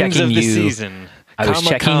 I was checking of the you. Season. I was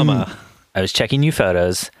checking you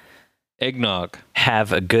photos. Eggnog.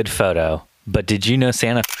 Have a good photo. But did you know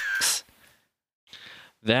Santa f***s?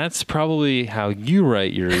 That's probably how you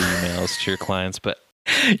write your emails to your clients, but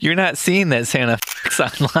you're not seeing that Santa f***s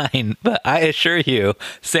online. But I assure you,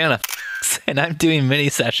 Santa f***s, and I'm doing mini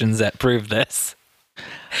sessions that prove this.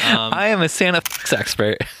 I am a Santa f***s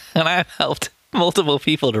expert, and I've helped multiple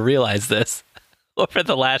people to realize this over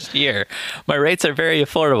the last year. My rates are very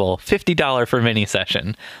affordable. $50 for mini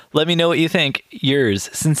session. Let me know what you think. Yours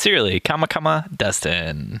sincerely,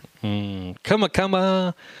 Dustin.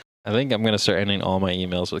 I think I'm going to start ending all my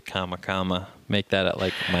emails with comma. Make that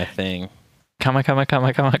like my thing.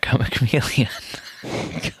 Chameleon.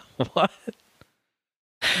 What?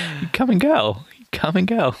 Come and go.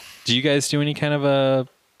 Do you guys do any kind of a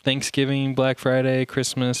Thanksgiving, Black Friday,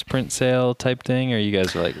 Christmas print sale type thing? Or you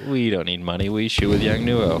guys are like, we don't need money. We shoot with Young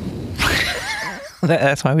Nuo.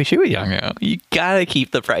 That's why we shoot with Young Nuo. You got to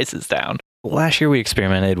keep the prices down. Last year, we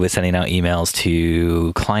experimented with sending out emails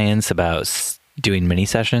to clients about doing mini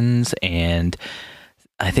sessions. And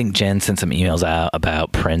I think Jen sent some emails out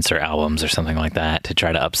about prints or albums or something like that to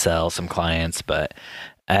try to upsell some clients. But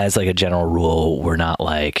as like a general rule, we're not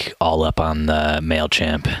like all up on the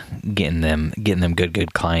MailChimp, getting them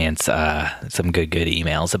good clients, some good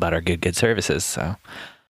emails about our good services. So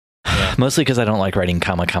mostly because I don't like writing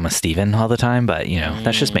comma Steven all the time, but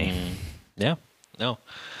that's just me. Yeah. No.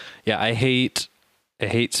 Yeah. I hate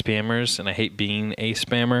spammers, and I hate being a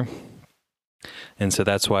spammer. And so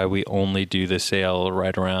that's why we only do the sale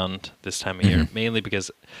right around this time of year, mainly because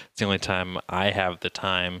it's the only time I have the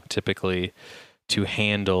time typically to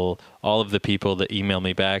handle all of the people that email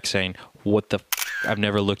me back saying, I've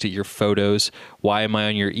never looked at your photos. Why am I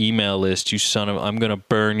on your email list? You son of, I'm going to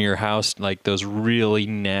burn your house. Like those really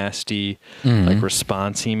nasty like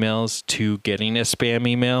response emails to getting a spam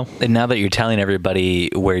email. And now that you're telling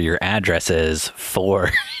everybody where your address is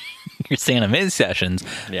for your Santa Mid sessions,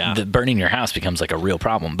 the burning your house becomes like a real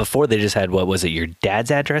problem. Before they just had, what was it, your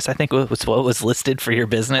dad's address? I think was what was listed for your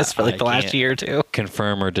business for like the last year or two.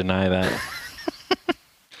 Confirm or deny that.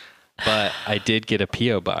 But I did get a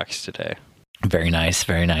P.O. box today. Very nice.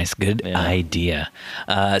 Good idea.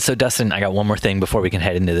 So Dustin, I got one more thing before we can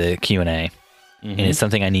head into the Q&A. And it's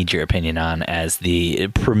something I need your opinion on as the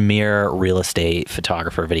premier real estate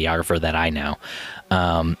photographer, videographer that I know.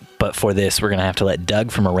 But for this, we're going to have to let Doug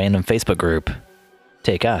from a random Facebook group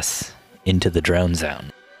take us into the drone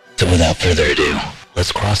zone. So without further ado,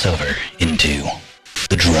 let's cross over into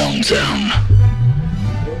the drone zone.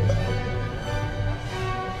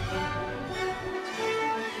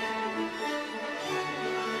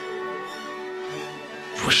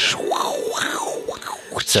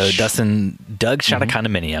 So Dustin, Doug shot a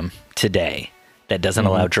condominium today that doesn't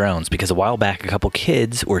allow drones because a while back a couple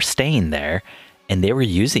kids were staying there and they were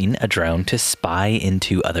using a drone to spy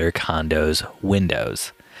into other condos'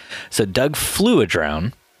 windows. So Doug flew a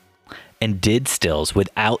drone and did stills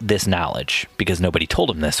without this knowledge because nobody told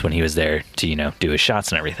him this when he was there to, do his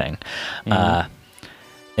shots and everything. And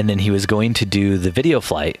then he was going to do the video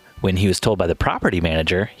flight when he was told by the property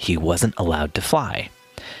manager he wasn't allowed to fly.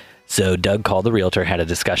 So Doug called the realtor, had a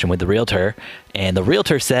discussion with the realtor, and the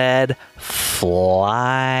realtor said,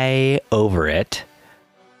 fly over it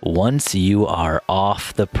once you are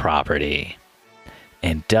off the property.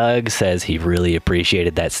 And Doug says he really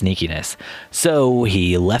appreciated that sneakiness. So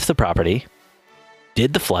he left the property,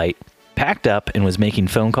 did the flight, packed up, and was making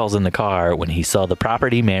phone calls in the car when he saw the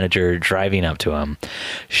property manager driving up to him.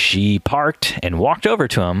 She parked and walked over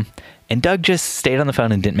to him, and Doug just stayed on the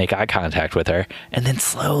phone and didn't make eye contact with her, and then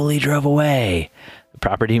slowly drove away. The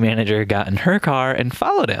property manager got in her car and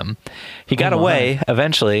followed him. He got away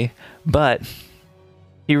eventually, but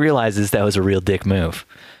he realizes that was a real dick move.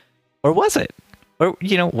 Or was it? Or,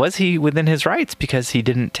 was he within his rights because he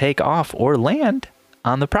didn't take off or land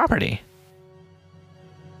on the property?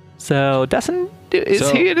 So, Dustin,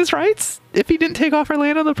 is he in his rights if he didn't take off or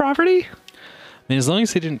land on the property? I mean, as long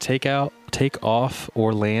as he didn't take off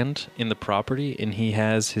or land in the property and he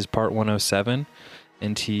has his Part 107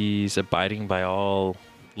 and he's abiding by all,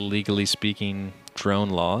 legally speaking, drone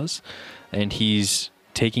laws, and he's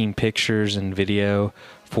taking pictures and video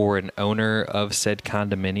for an owner of said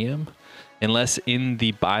condominium, unless in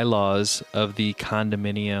the bylaws of the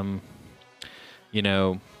condominium,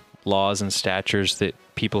 laws and statutes that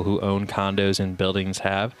people who own condos and buildings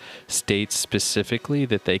have, states specifically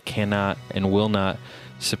that they cannot and will not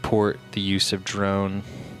support the use of drone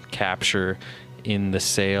capture in the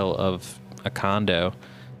sale of a condo.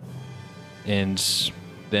 And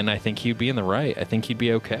then I think he'd be in the right. I think he'd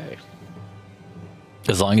be okay.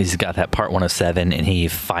 As long as he's got that Part 107 and he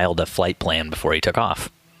filed a flight plan before he took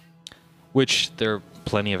off. Which there are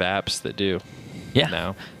plenty of apps that do. Yeah.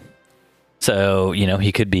 Now. So,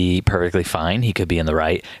 he could be perfectly fine. He could be in the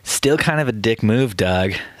right. Still kind of a dick move,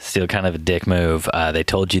 Doug. Still kind of a dick move. They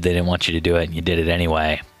told you they didn't want you to do it, and you did it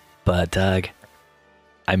anyway. But, Doug,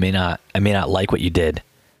 I may not like what you did.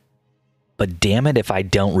 But damn it if I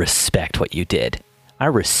don't respect what you did. I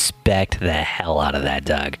respect the hell out of that,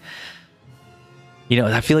 Doug.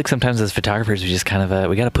 I feel like sometimes as photographers, we just kind of,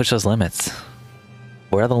 we got to push those limits.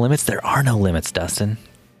 Where are the limits? There are no limits, Dustin.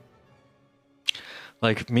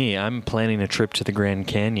 Like me, I'm planning a trip to the Grand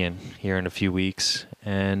Canyon here in a few weeks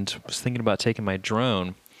and was thinking about taking my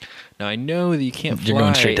drone. Now, I know that you can't fly. You're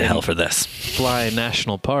going straight to hell for this. Fly in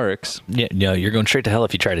national parks. Yeah, no, you're going straight to hell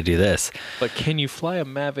if you try to do this. But can you fly a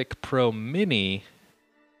Mavic Pro Mini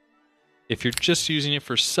if you're just using it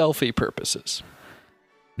for selfie purposes?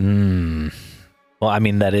 Well, I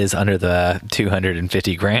mean, that is under the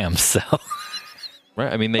 250 grams, so...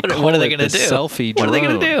 Right. I mean, what are they going to do? Selfie drone. What are they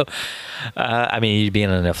going to do? I mean, you'd be in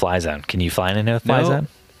a no-fly zone. Can you fly in a no-fly zone?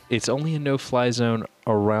 It's only a no-fly zone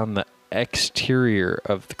around the exterior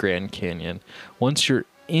of the Grand Canyon. Once you're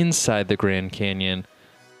inside the Grand Canyon,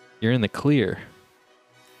 you're in the clear.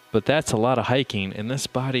 But that's a lot of hiking, and this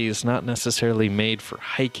body is not necessarily made for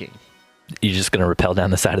hiking. You're just going to rappel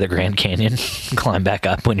down the side of the Grand Canyon, climb back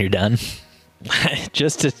up when you're done?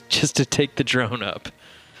 just to take the drone up.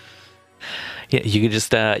 Yeah, you could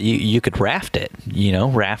just you could raft it,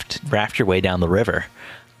 raft your way down the river.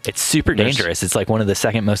 It's super dangerous. It's like one of the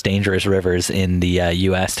second most dangerous rivers in the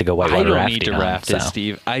U.S. to go whitewater rafting. I don't need to raft it,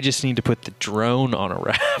 Steve. I just need to put the drone on a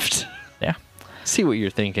raft. Yeah. See what you're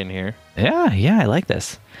thinking here. Yeah, I like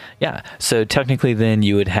this. Yeah, so technically then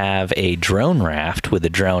you would have a drone raft with a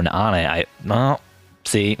drone on it.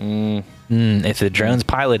 If the drone's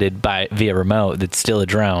piloted via remote, it's still a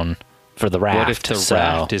drone for the raft. What if the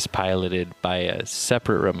raft is piloted by a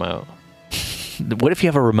separate remote? What if you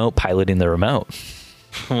have a remote piloting the remote?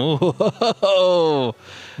 Whoa.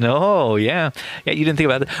 No, yeah, you didn't think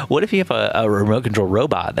about that. What if you have a remote control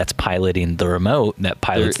robot that's piloting the remote that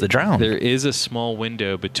pilots the drone? There is a small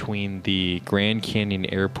window between the Grand Canyon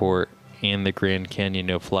Airport and the Grand Canyon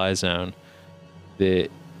No-Fly Zone that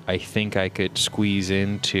I think I could squeeze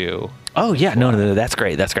into. Oh yeah, no, that's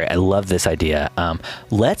great. I love this idea.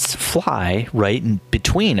 Let's fly right in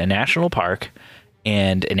between a national park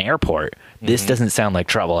and an airport. This doesn't sound like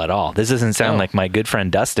trouble at all. This doesn't sound like my good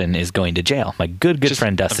friend Dustin is going to jail. My good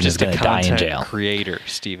friend Dustin is going to die in jail. Creator,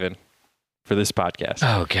 Stephen, for this podcast.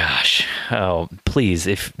 Oh gosh. Oh, please,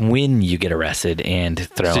 when you get arrested and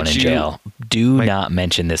thrown in jail, do not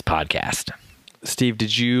mention this podcast. Steve,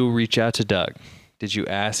 did you reach out to Doug? Did you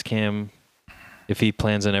ask him if he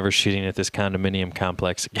plans on ever shooting at this condominium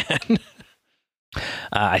complex again?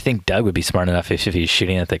 I think Doug would be smart enough if he's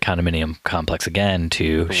shooting at the condominium complex again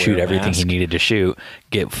to shoot everything he needed to shoot,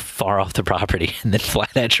 get far off the property, and then fly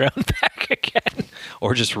that drone back again.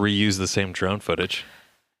 Or just reuse the same drone footage.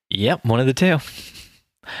 Yep, one of the two.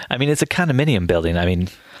 I mean, it's a condominium building. I mean,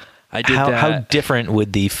 how different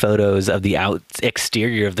would the photos of the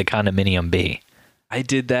exterior of the condominium be? I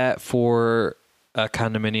did that for a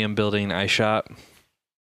condominium building I shot.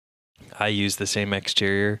 I used the same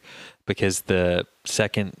exterior because the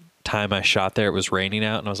second time I shot there, it was raining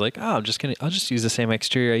out, and I was like, I'll just use the same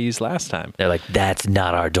exterior I used last time. They're like, that's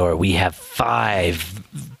not our door. We have 5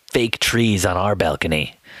 fake trees on our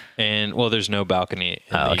balcony. And there's no balcony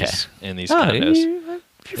in these condos.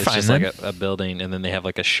 It's just then. like a building, and then they have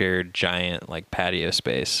like a shared giant like patio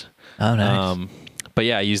space. Oh, nice. But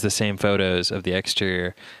yeah, I used the same photos of the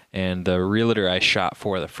exterior, and the realtor I shot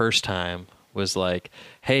for the first time was like,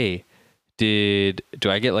 hey, do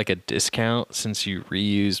I get like a discount since you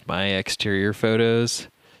reused my exterior photos?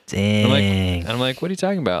 Dang. I'm like, what are you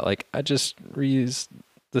talking about? Like, I just reused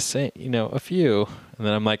the same, a few. And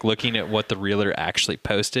then I'm like looking at what the realtor actually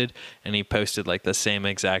posted, and he posted like the same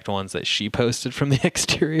exact ones that she posted from the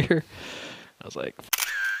exterior. I was like,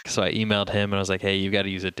 so I emailed him and I was like, hey, you got to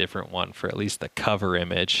use a different one for at least the cover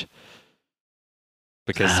image.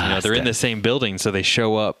 Because, they're in the same building, so they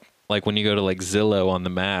show up. Like when you go to like Zillow on the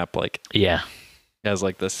map, like it has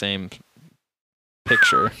like the same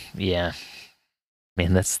picture. Yeah,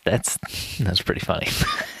 man, that's pretty funny.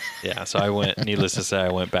 Yeah, so I went. Needless to say, I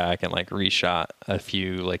went back and like reshot a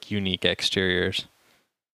few like unique exteriors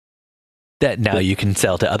that now you can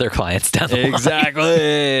sell to other clients down the line.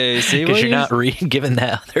 Exactly. See, because you're not giving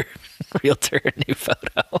that other realtor a new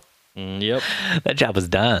photo. Yep, that job was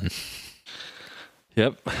done.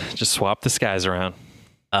 Yep, just swap the skies around.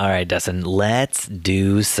 All right, Dustin, let's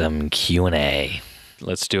do some Q&A.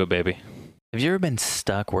 Let's do it, baby. Have you ever been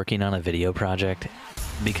stuck working on a video project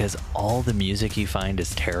because all the music you find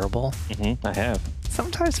is terrible? I have.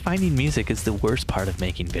 Sometimes finding music is the worst part of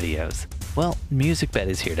making videos. Well, MusicBed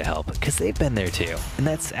is here to help because they've been there too. And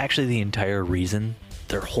that's actually the entire reason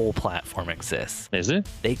their whole platform exists. Is it?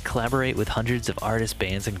 They collaborate with hundreds of artists,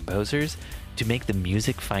 bands, and composers to make the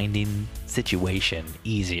music finding situation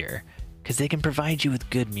easier, because they can provide you with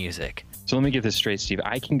good music. So let me get this straight, Steve.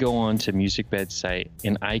 I can go on to MusicBed's site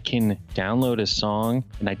and I can download a song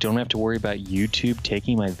and I don't have to worry about YouTube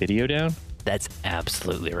taking my video down? That's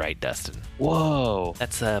absolutely right, Dustin. Whoa.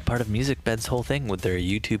 That's part of MusicBed's whole thing with their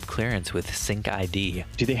YouTube clearance with Sync ID.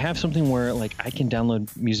 Do they have something where like I can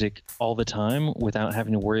download music all the time without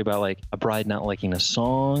having to worry about like a bride not liking a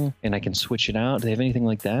song and I can switch it out? Do they have anything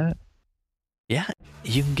like that? Yeah,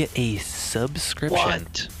 you can get a subscription.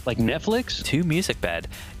 What? Like Netflix? To MusicBed.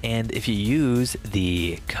 And if you use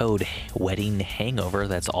the code Wedding Hangover,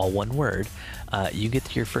 that's all one word, you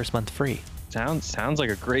get your first month free. Sounds like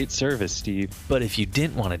a great service, Steve. But if you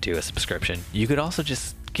didn't want to do a subscription, you could also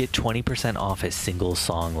just get 20% off a single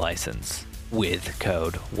song license with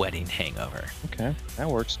code Wedding Hangover. Okay, that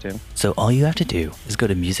works too. So all you have to do is go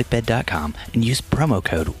to musicbed.com and use promo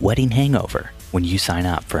code Wedding Hangover. when you sign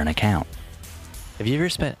up for an account. Have you ever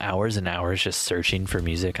spent hours and hours just searching for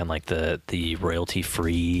music on like the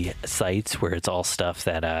royalty-free sites where it's all stuff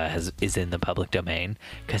that is in the public domain?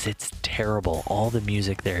 Because it's terrible. All the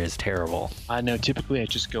music there is terrible. I know. Typically, I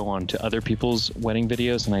just go on to other people's wedding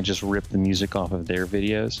videos and I just rip the music off of their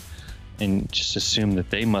videos and just assume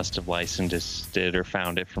that they must have licensed it or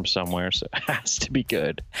found it from somewhere, so it has to be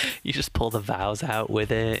good. You just pull the vows out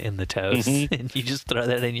with it in the toast, and you just throw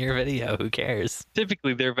that in your video. Who cares?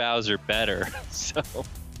 Typically, their vows are better, so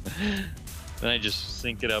then I just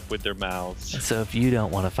sync it up with their mouths. So if you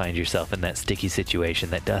don't want to find yourself in that sticky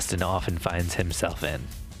situation that Dustin often finds himself in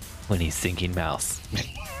when he's syncing mouse,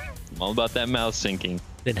 I'm all about that mouth syncing.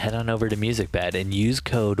 then head on over to MusicBed and use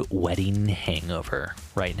code WeddingHangover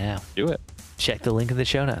right now. Do it. Check the link in the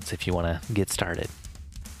show notes if you want to get started.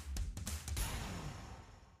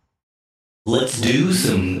 Let's do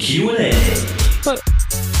some Q&A. But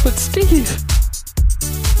Steve.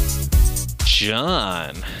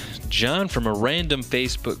 John from a random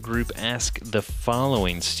Facebook group asked the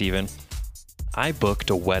following, Steven. I booked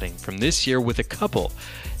a wedding from this year with a couple.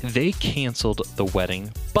 They canceled the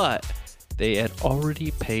wedding, but they had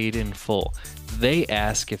already paid in full. They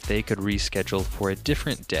asked if they could reschedule for a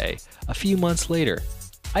different day a few months later.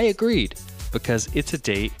 I agreed because it's a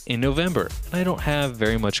date in November and I don't have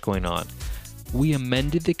very much going on. We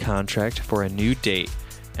amended the contract for a new date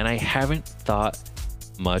and I haven't thought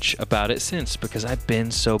much about it since because I've been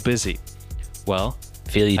so busy. Well,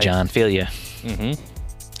 Feel you, John. Feel you.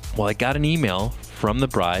 Well, I got an email from the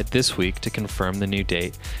bride this week to confirm the new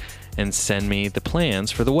date and send me the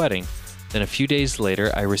plans for the wedding. Then a few days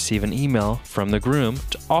later, I receive an email from the groom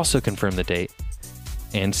to also confirm the date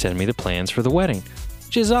and send me the plans for the wedding,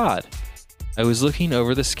 which is odd. I was looking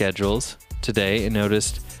over the schedules today and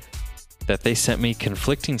noticed that they sent me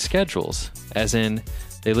conflicting schedules, as in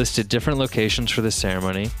they listed different locations for the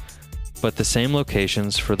ceremony, but the same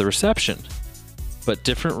locations for the reception, but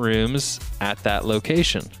different rooms at that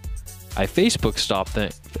location. I Facebook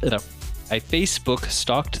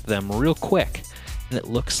stalked them real quick, and it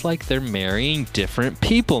looks like they're marrying different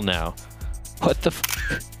people now. What the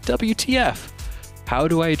WTF? How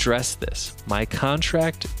do I address this? My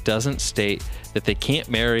contract doesn't state that they can't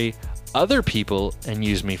marry other people and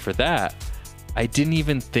use me for that. I didn't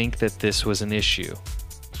even think that this was an issue.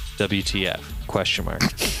 WTF? Question mark.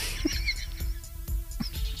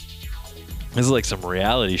 This is like some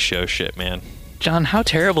reality show shit, man. John, how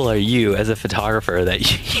terrible are you as a photographer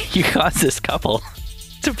that you caused this couple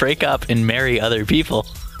to break up and marry other people?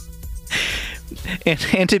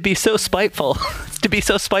 And to be so spiteful,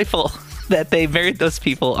 that they married those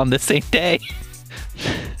people on the same day.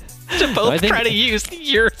 To both try to use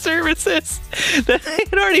your services that they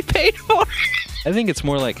had already paid for. I think it's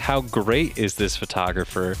more like, how great is this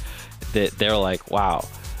photographer that they're like, wow,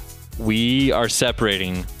 we are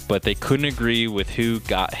separating, but they couldn't agree with who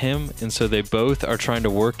got him, and so they both are trying to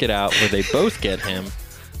work it out where they both get him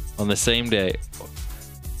on the same day.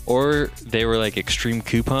 Or they were like extreme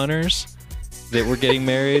couponers that were getting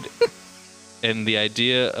married, and the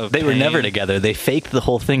idea of they were never together. They faked the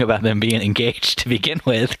whole thing about them being engaged to begin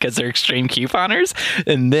with because they're extreme couponers,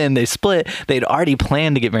 and then they split. They'd already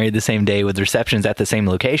planned to get married the same day with receptions at the same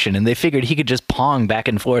location, and they figured he could just pong back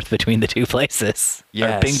and forth between the two places.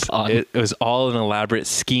 Yes, or ping pong. It was all an elaborate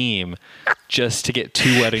scheme just to get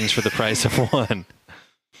two weddings for the price of one.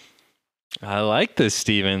 I like this,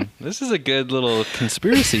 Steven. This is a good little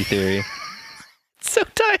conspiracy theory. So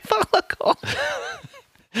diabolical.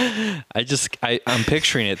 I'm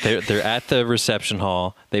picturing it. They're at the reception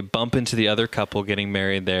hall. They bump into the other couple getting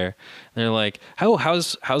married there. And they're like,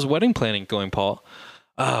 how's wedding planning going, Paul?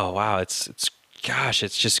 Oh, wow. It's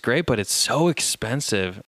just great, but it's so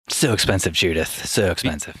expensive. So expensive, Judith. So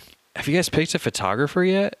expensive. Have you guys picked a photographer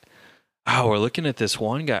yet? Oh, we're looking at this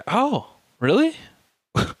one guy. Oh, really?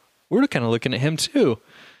 We're kind of looking at him too.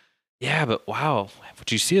 Yeah, but wow.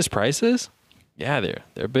 Did you see his prices? Yeah, they're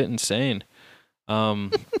a bit insane.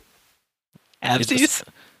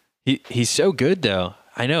 He's so good though.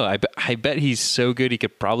 I know. I bet he's so good he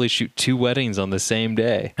could probably shoot two weddings on the same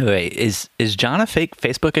day. Wait, is John a fake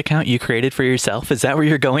Facebook account you created for yourself? Is that where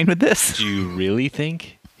you're going with this? Do you really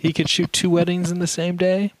think he could shoot two weddings in the same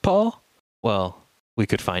day, Paul? Well, we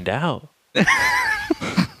could find out.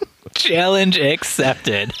 Challenge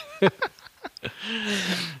accepted.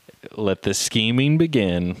 Let the scheming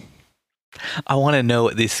begin. I want to know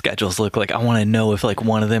what these schedules look like. I want to know if like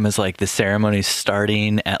one of them is like the ceremony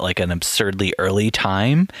starting at like an absurdly early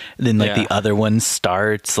time, then like the other one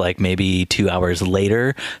starts like maybe 2 hours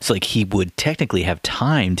later. So like he would technically have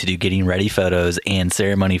time to do getting ready photos and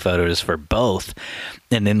ceremony photos for both.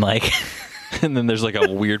 And then like And then there's like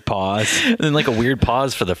a weird pause. And then like a weird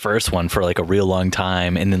pause for the first one for like a real long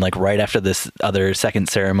time. And then like right after this other second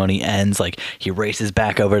ceremony ends, like he races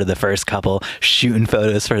back over to the first couple, shooting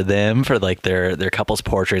photos for them for like their couple's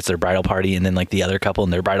portraits, their bridal party. And then like the other couple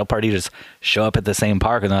and their bridal party just show up at the same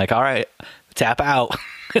park and they're like, all right, tap out.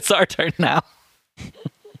 It's our turn now.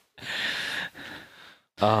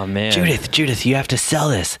 Oh man. Judith, you have to sell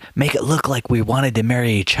this. Make it look like we wanted to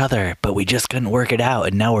marry each other, but we just couldn't work it out.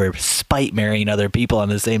 And now we're spite marrying other people on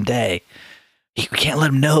the same day. We can't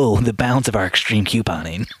let them know the bounds of our extreme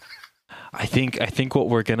couponing. I think what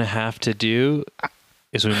we're going to have to do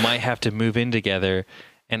is we might have to move in together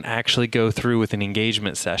and actually go through with an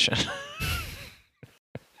engagement session.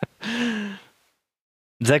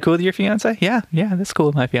 Is that cool with your fiance? Yeah, that's cool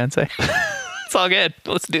with my fiance. It's all good.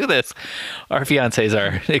 Let's do this. Our fiancés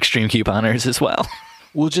are extreme couponers as well.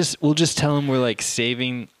 We'll just tell him we're like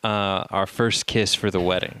saving our first kiss for the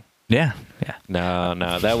wedding. Yeah.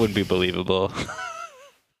 No, that wouldn't be believable.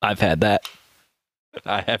 I've had that.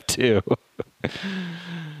 I have too.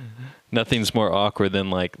 Nothing's more awkward than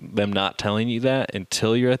like them not telling you that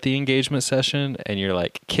until you're at the engagement session and you're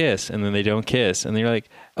like, kiss, and then they don't kiss. And then you're like,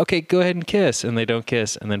 okay, go ahead and kiss. And they don't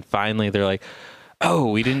kiss. And then finally they're like,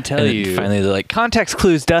 oh, we didn't tell you. Finally they're like, context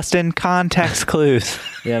clues, Dustin, context clues.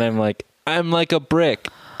 Yeah, and I'm like a brick.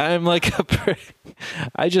 I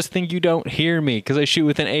just think you don't hear me because I shoot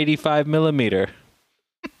with an 85 millimeter.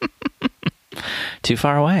 Too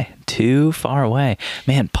far away.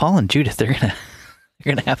 Man, Paul and Judith, they're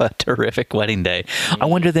gonna have a terrific wedding day. I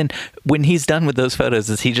wonder then, when he's done with those photos,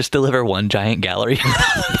 does he just deliver one giant gallery of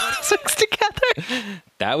photos mixed together?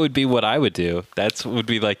 That would be what I would do. Would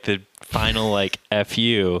be like the final like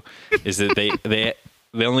FU is that they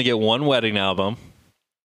only get one wedding album.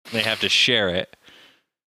 They have to share it.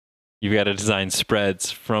 You've got to design spreads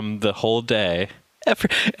from the whole day.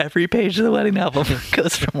 Every page of the wedding album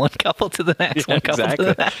goes from one couple to the next, Yeah, one couple exactly.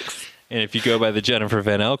 to the next. And if you go by the Jennifer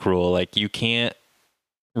Van Elk rule, like you can't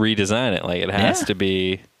redesign it. Like it has to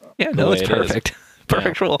be. Yeah, no, it's perfect.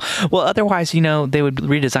 Perfect rule. Well, otherwise, they would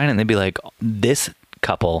redesign it and they'd be like, this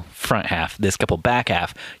couple front half, this couple back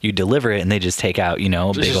half. You deliver it and they just take out,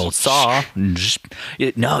 a big old saw.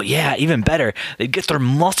 Even better. They'd get their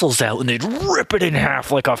muscles out and they'd rip it in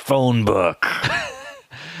half like a phone book.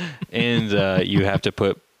 And you have to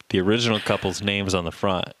put the original couple's names on the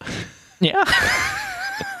front. Yeah.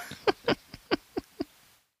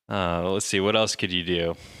 Let's see. What else could you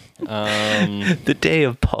do? The day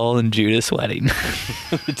of Paul and Judith's wedding.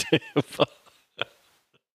 The day of Paul.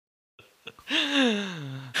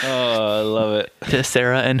 Oh, I love it. To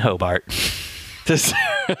Sarah and Hobart. To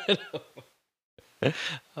Sarah and Hobart.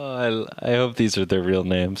 Oh, I hope these are their real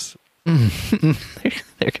names.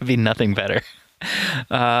 There could be nothing better.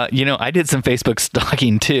 I did some Facebook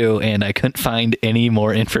stalking too, and I couldn't find any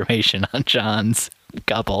more information on John's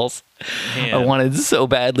couples. Man. I wanted so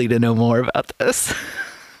badly to know more about this.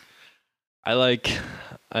 I like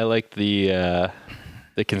the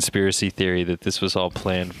conspiracy theory that this was all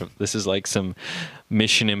planned. This is like some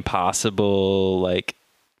Mission Impossible like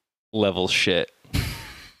level shit.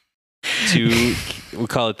 We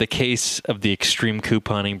call it the case of the extreme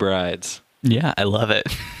couponing brides. Yeah, I love it.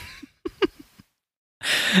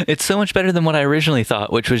 It's so much better than what I originally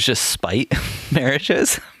thought, which was just spite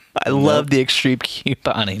marriages. I love the extreme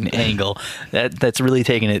couponing angle. That's really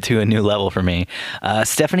taking it to a new level for me.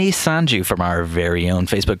 Stephanie Sanju from our very own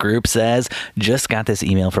Facebook group says, just got this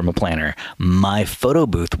email from a planner. My photo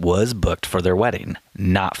booth was booked for their wedding,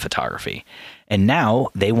 not photography. And now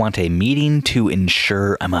they want a meeting to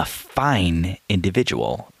ensure I'm a fine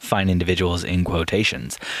individual. Fine individuals in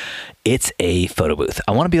quotations. It's a photo booth.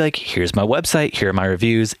 I want to be like, here's my website, here are my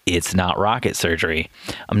reviews. It's not rocket surgery.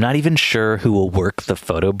 I'm not even sure who will work the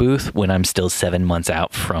photo booth when I'm still 7 months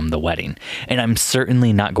out from the wedding. And I'm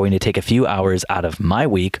certainly not going to take a few hours out of my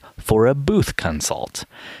week for a booth consult.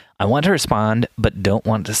 I want to respond, but don't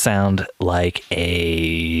want to sound like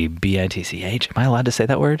a bitch. Am I allowed to say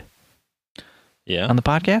that word? Yeah. On the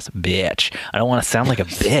podcast? Bitch. I don't want to sound like a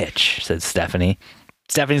bitch, said Stephanie.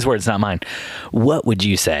 Stephanie's words, not mine. What would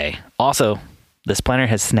you say? Also, this planner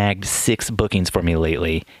has snagged 6 bookings for me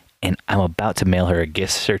lately, and I'm about to mail her a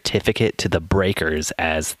gift certificate to the Breakers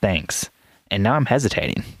as thanks. And now I'm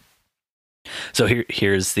hesitating. So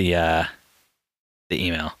here's the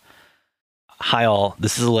email. Hi all,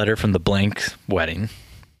 this is a letter from the blank wedding.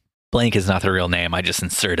 Blank is not the real name. I just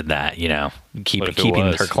inserted that,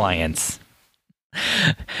 keeping her clients.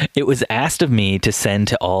 It was asked of me to send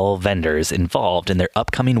to all vendors involved in their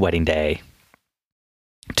upcoming wedding day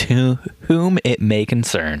To whom it may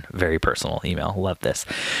concern, very personal email. Love this.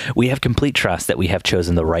 We have complete trust that we have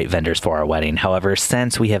chosen the right vendors for our wedding. However,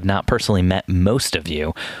 since we have not personally met most of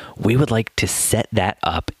you, we would like to set that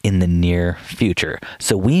up in the near future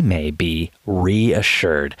so we may be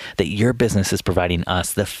reassured that your business is providing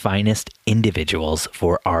us the finest individuals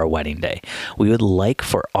for our wedding day. We would like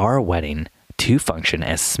for our wedding to function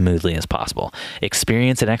as smoothly as possible.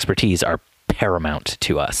 Experience and expertise are paramount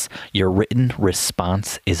to us. Your written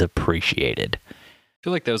response is appreciated. I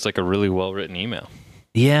feel like that was like a really well written email.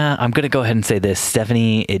 Yeah, I'm going to go ahead and say this.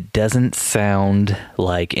 Stephanie, it doesn't sound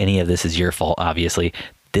like any of this is your fault, obviously.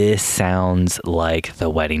 This sounds like the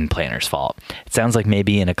wedding planner's fault. It sounds like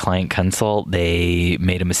maybe in a client consult, they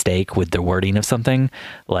made a mistake with the wording of something.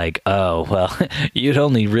 Like, oh, well, you'd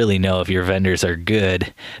only really know if your vendors are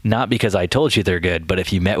good, not because I told you they're good, but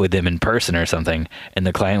if you met with them in person or something. And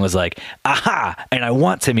the client was like, aha, and I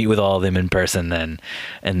want to meet with all of them in person then.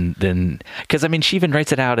 And then, because I mean, she even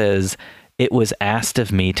writes it out as, it was asked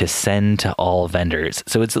of me to send to all vendors.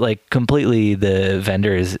 So it's like completely the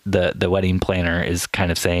vendor is the wedding planner is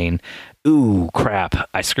kind of saying, ooh, crap,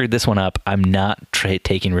 I screwed this one up. I'm not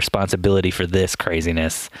taking responsibility for this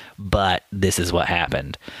craziness, but this is what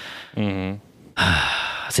happened. Mm-hmm.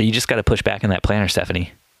 So you just got to push back in that planner,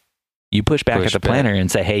 Stephanie. You push back at the planner and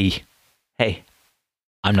say, hey,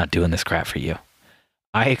 I'm not doing this crap for you.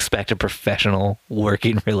 I expect a professional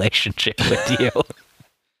working relationship with you.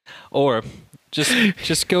 Or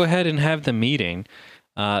just go ahead and have the meeting,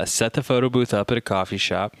 set the photo booth up at a coffee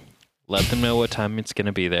shop, let them know what time it's going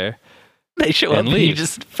to be there. They show up and you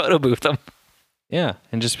just photo booth them. Yeah,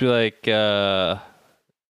 and just be like,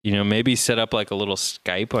 maybe set up like a little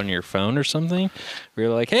Skype on your phone or something where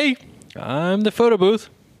you're like, hey, I'm the photo booth.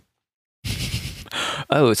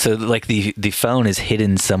 Oh, so like the phone is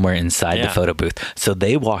hidden somewhere inside the photo booth. So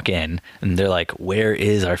they walk in and they're like, where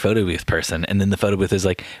is our photo booth person? And then the photo booth is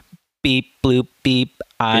like, beep, bloop, beep.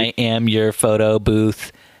 I am your photo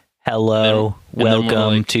booth. Hello.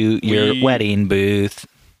 Welcome like, to your wedding booth.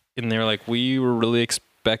 And they're like, we were really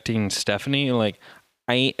expecting Stephanie. And like,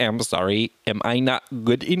 I am sorry. Am I not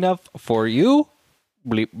good enough for you?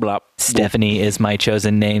 Bleep, blop. Stephanie is my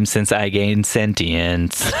chosen name since I gained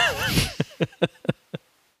sentience.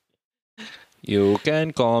 You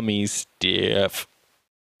can call me Steph.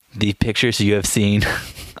 The pictures you have seen,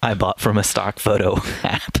 I bought from a stock photo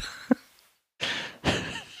app.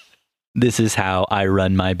 This is how I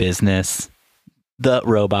run my business. The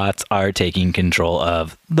robots are taking control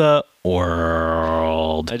of the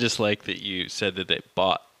world. I just like that you said that they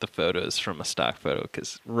bought the photos from a stock photo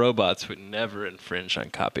because robots would never infringe on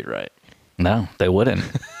copyright. No, they wouldn't.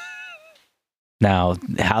 Now,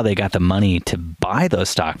 how they got the money to buy those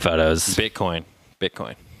stock photos? Bitcoin.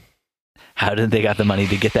 How did they got the money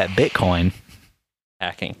to get that Bitcoin?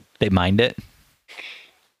 Hacking. They mined it?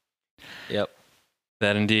 Yep.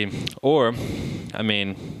 That indeed. Or, I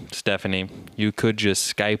mean, Stephanie, you could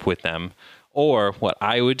just Skype with them. Or what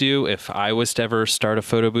I would do if I was to ever start a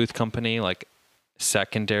photo booth company, like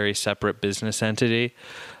secondary separate business entity,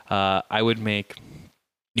 I would make...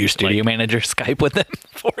 Your studio manager Skype with them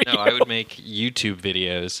for you? No, I would make YouTube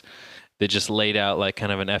videos that just laid out like kind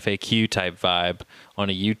of an FAQ type vibe on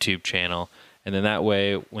a YouTube channel. And then that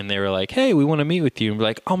way, when they were like, hey, we want to meet with you, and be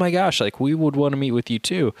like, oh my gosh, like we would want to meet with you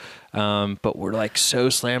too. But we're like so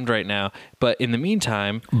slammed right now. But in the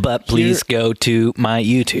meantime. But please go to my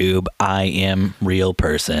YouTube. I am real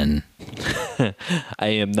person. I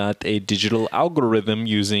am not a digital algorithm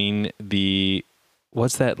using the.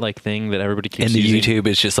 What's that like thing that everybody keeps using? And the YouTube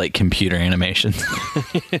is just like computer animations.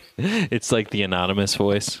 It's like the anonymous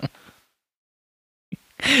voice.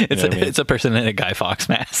 It's a person in a Guy Fawkes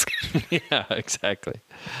mask. Yeah, exactly.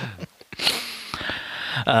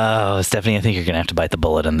 Oh, Stephanie, I think you're gonna have to bite the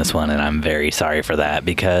bullet on this one, and I'm very sorry for that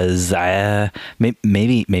because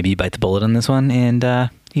maybe you bite the bullet on this one, and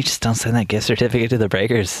you just don't send that gift certificate to the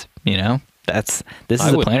breakers. You know, this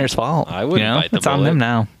is the planner's fault. I wouldn't bite the bullet. It's on them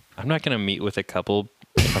now. I'm not gonna meet with a couple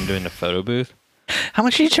if I'm doing a photo booth. How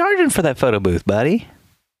much are you charging for that photo booth, buddy?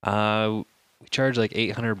 We charge like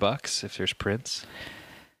 $800 if there's prints.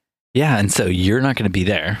 Yeah, and so you're not going to be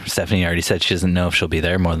there. Stephanie already said she doesn't know if she'll be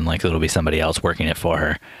there. More than likely, it'll be somebody else working it for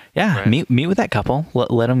her. Yeah, right. Meet with that couple.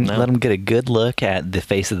 Let them get a good look at the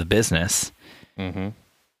face of the business, and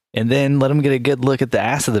then let them get a good look at the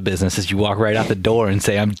ass of the business as you walk right out the door and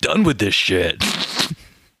say, "I'm done with this shit."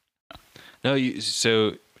 No,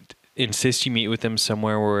 so insist you meet with them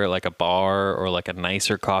somewhere where like a bar or like a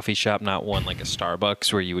nicer coffee shop, not one like a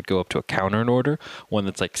Starbucks where you would go up to a counter and order, one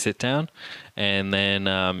that's like sit down. And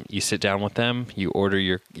then you sit down with them, you order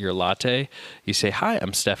your latte, you say, hi,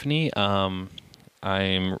 I'm Stephanie.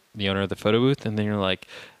 I'm the owner of the photo booth. And then you're like,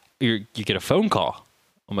 you get a phone call.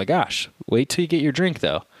 Oh my gosh, wait till you get your drink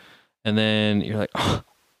though. And then you're like, oh,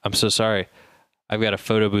 I'm so sorry. I've got a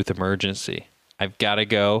photo booth emergency. I've got to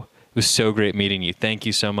go. It was so great meeting you. Thank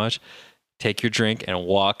you so much. Take your drink and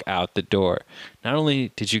walk out the door. Not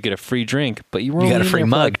only did you get a free drink, but you got a free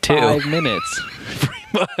mug too. 5 minutes. Free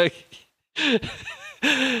mug.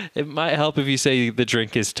 It might help if you say the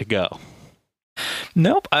drink is to go.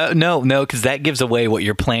 Nope. No, because that gives away what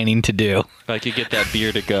you're planning to do. Like you get that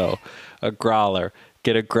beer to go, a growler.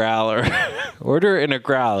 Get a growler. Order in a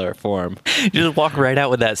growler form. You just walk right out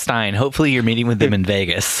with that Stein. Hopefully you're meeting with them in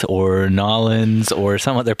Vegas or Nolans or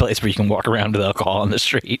some other place where you can walk around with alcohol on the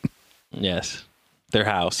street. Yes. Their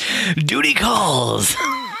house. Duty calls.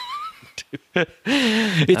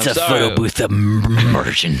 It's I'm a sorry. photo booth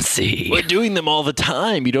emergency. We're doing them all the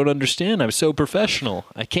time. You don't understand. I'm so professional.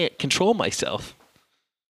 I can't control myself.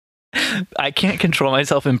 I can't control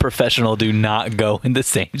myself and professional do not go in the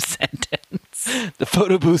same sentence. The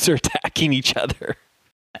photo booths are attacking each other.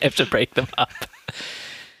 I have to break them up.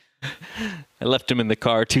 I left them in the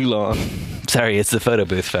car too long. Sorry, it's the photo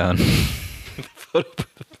booth phone.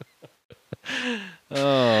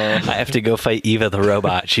 Oh. I have to go fight Eva the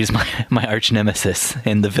robot. She's my arch nemesis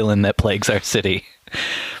and the villain that plagues our city.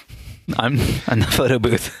 I'm the photo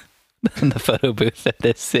booth. I'm the photo booth that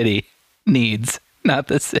this city needs, not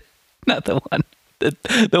the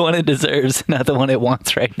one it deserves, not the one it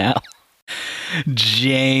wants right now.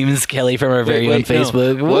 James Kelly from our very own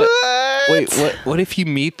Facebook. No. What? What if you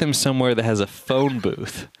meet them somewhere that has a phone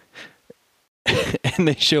booth? And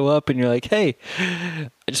they show up and you're like, hey, I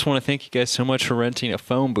just want to thank you guys so much for renting a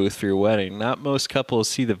phone booth for your wedding. Not most couples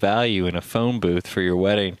see the value in a phone booth for your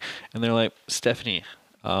wedding. And they're like, Stephanie,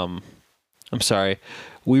 I'm sorry,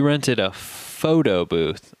 we rented a photo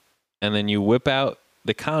booth. And then you whip out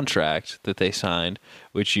the contract that they signed,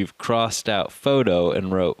 which you've crossed out photo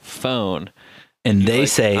and wrote phone. And they like,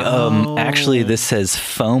 say, actually, this says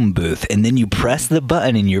foam booth. And then you press the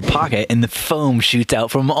button in your pocket and the foam shoots out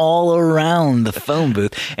from all around the phone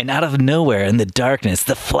booth. And out of nowhere in the darkness,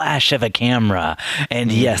 the flash of a camera.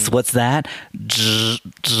 And yes, what's that?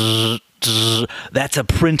 That's a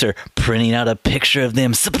printer printing out a picture of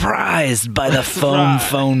them surprised by the foam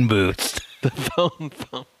phone booth. The phone.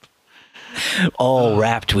 All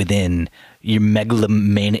wrapped within your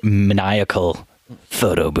megalomaniacal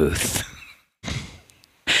photo booth.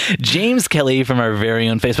 James Kelly from our very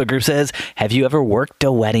own Facebook group says, have you ever worked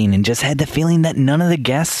a wedding and just had the feeling that none of the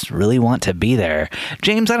guests really want to be there?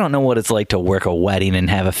 James, I don't know what it's like to work a wedding and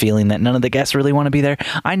have a feeling that none of the guests really want to be there.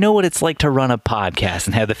 I know what it's like to run a podcast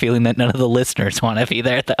and have the feeling that none of the listeners want to be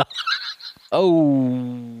there, though.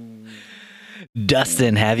 Oh.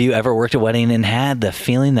 Dustin, have you ever worked a wedding and had the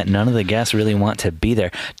feeling that none of the guests really want to be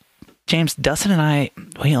there? James, Dustin and I,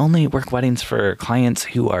 we only work weddings for clients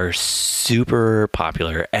who are super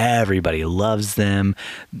popular. Everybody loves them.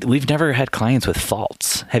 We've never had clients with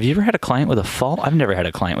faults. Have you ever had a client with a fault? I've never had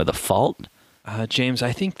a client with a fault. James,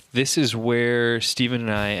 I think this is where Stephen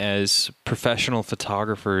and I, as professional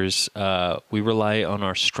photographers, we rely on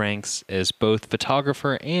our strengths as both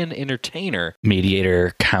photographer and entertainer.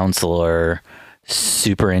 Mediator, counselor,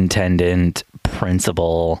 superintendent,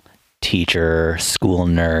 principal, teacher, school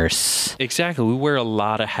nurse. Exactly. We wear a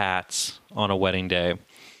lot of hats on a wedding day.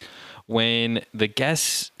 When the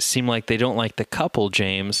guests seem like they don't like the couple,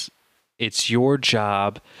 James, it's your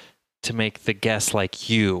job to make the guests like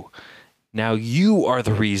you. Now you are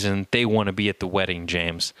the reason they want to be at the wedding,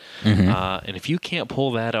 James. Mm-hmm. And if you can't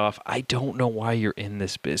pull that off, I don't know why you're in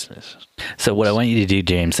this business. So what I want you to do,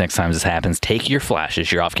 James, next time this happens, take your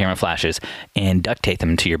flashes, your off-camera flashes, and duct tape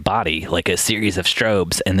them to your body like a series of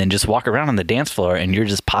strobes, and then just walk around on the dance floor, and you're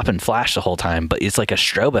just popping flash the whole time, but it's like a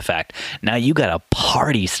strobe effect. Now you got a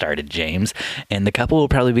party started, James, and the couple will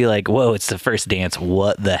probably be like, whoa, it's the first dance.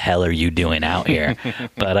 What the hell are you doing out here?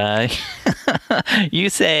 But you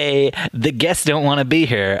say, the guests don't want to be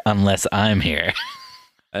here unless I'm here.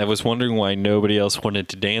 I was wondering why nobody else wanted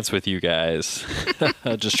to dance with you guys.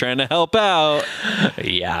 Just trying to help out.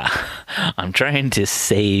 Yeah, I'm trying to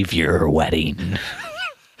save your wedding.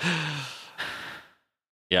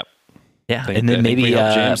 Yep. Yeah, and then maybe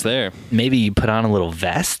James there. Maybe you put on a little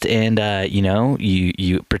vest and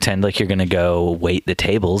you pretend like you're gonna go wait the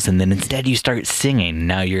tables, and then instead you start singing.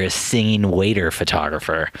 Now you're a singing waiter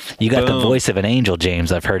photographer. You got the voice of an angel,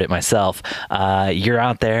 James. I've heard it myself. You're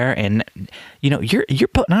out there, and you're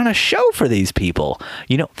putting on a show for these people.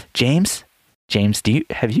 James,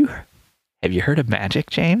 have you heard of magic,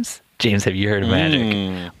 James? James, have you heard of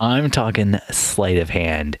magic? I'm talking sleight of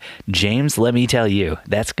hand. James, let me tell you,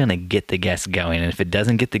 that's going to get the guests going. And if it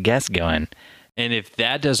doesn't get the guests going, And if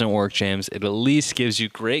that doesn't work, James, it at least gives you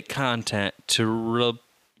great content to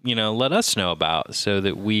let us know about so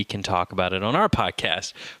that we can talk about it on our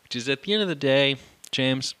podcast, which is at the end of the day,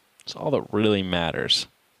 James, it's all that really matters.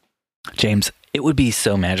 James, it would be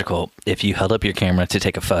so magical if you held up your camera to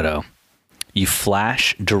take a photo. You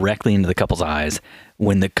flash directly into the couple's eyes.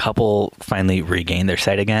 When the couple finally regain their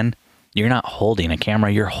sight again, you're not holding a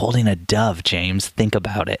camera, you're holding a dove, James. Think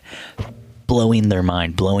about it. Blowing their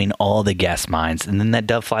mind, blowing all the guests' minds. And then that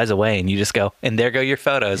dove flies away and you just go, and there go your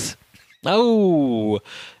photos. Oh,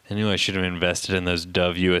 I knew I should have invested in those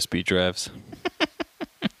Dove USB drives.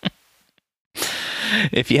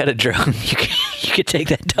 If you had a drone, you could take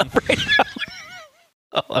that dove right out.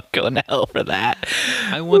 Oh, I'm going to hell for that.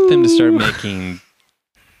 I want them to start making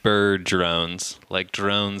bird drones, like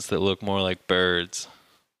drones that look more like birds.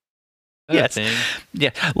 Yes. Thing?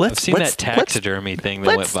 Yeah. I've seen that taxidermy thing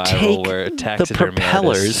that went viral where taxidermy the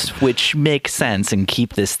propellers, artists. which make sense and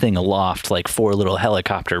keep this thing aloft like 4 little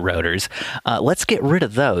helicopter rotors. Let's get rid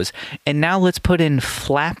of those. And now let's put in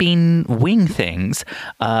flapping wing things,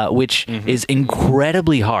 which is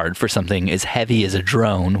incredibly hard for something as heavy as a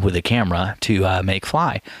drone with a camera to make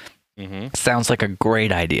fly. Sounds like a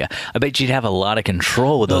great idea. I bet you'd have a lot of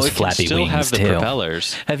control with those flappy still wings have the too.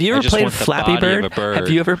 Propellers. Have you ever played Flappy Bird? Have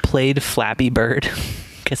you ever played Flappy Bird?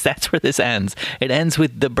 Because that's where this ends. It ends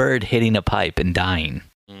with the bird hitting a pipe and dying.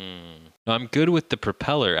 No, I'm good with the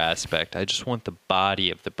propeller aspect. I just want the body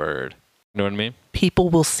of the bird. You know what I mean? People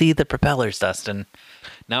will see the propellers, Dustin.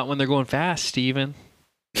 Not when they're going fast, Steven.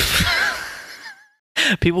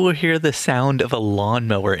 People will hear the sound of a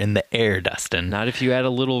lawnmower in the air, Dustin. Not if you add a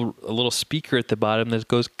little speaker at the bottom that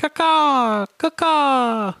goes caw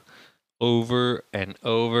caw over and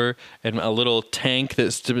over, and a little tank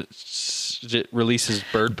that releases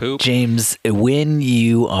bird poop. James, when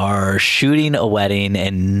you are shooting a wedding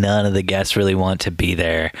and none of the guests really want to be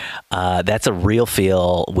there, that's a real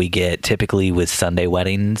feel we get typically with Sunday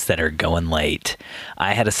weddings that are going late.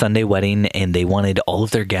 I had a Sunday wedding and they wanted all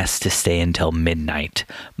of their guests to stay until midnight.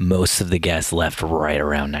 Most of the guests left right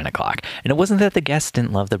around 9 o'clock. And it wasn't that the guests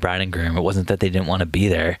didn't love the bride and groom. It wasn't that they didn't want to be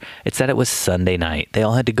there. It's that it was Sunday night. They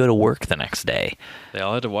all had to go to work the next day. They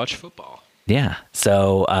all had to watch football. Yeah,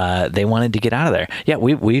 so they wanted to get out of there. Yeah,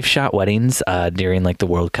 we've shot weddings during like the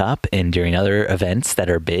World Cup and during other events that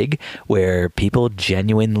are big where people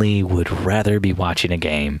genuinely would rather be watching a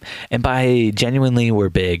game. And by genuinely we're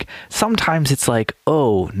big, sometimes it's like,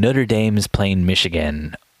 oh, Notre Dame is playing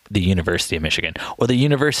Michigan, the University of Michigan, or the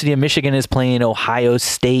University of Michigan is playing Ohio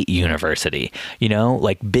State University,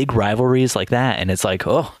 like big rivalries like that. And it's like,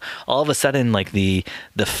 oh, all of a sudden, like the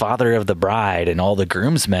father of the bride and all the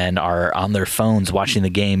groomsmen are on their phones watching the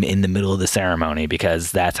game in the middle of the ceremony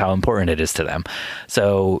because that's how important it is to them.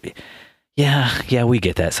 So yeah, we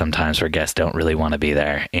get that sometimes where guests don't really want to be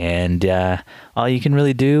there. And all you can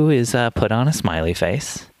really do is put on a smiley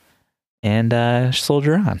face and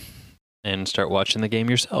soldier on. And start watching the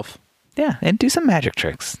game yourself. Yeah, and do some magic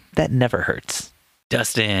tricks. That never hurts.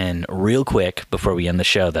 Dustin, real quick before we end the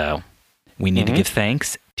show, though, we need to give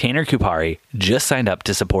thanks. Tanner Kupari just signed up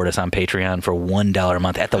to support us on Patreon for $1 a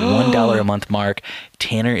month. At the $1 a month mark,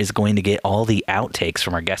 Tanner is going to get all the outtakes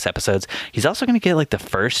from our guest episodes. He's also going to get like the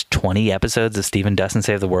first 20 episodes of Steven Dustin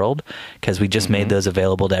Save the World because we just made those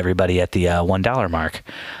available to everybody at the $1 mark.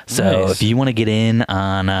 So if you want to get in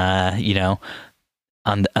on,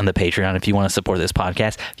 on the Patreon, if you want to support this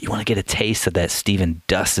podcast, if you want to get a taste of that Steven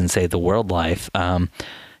Dustin Save the World life, jump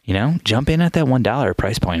in at that $1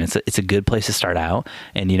 price point. It's a good place to start out.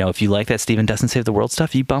 And, if you like that Steven Dustin Save the World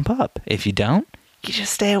stuff, you bump up. If you don't, you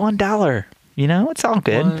just stay at $1. It's all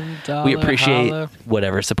good. $1, we appreciate holla.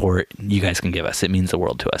 whatever support you guys can give us. It means the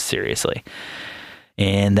world to us, seriously.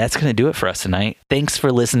 And that's going to do it for us tonight. Thanks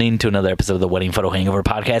for listening to another episode of the Wedding Photo Hangover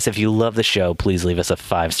podcast. If you love the show, please leave us a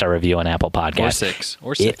 5-star review on Apple Podcasts.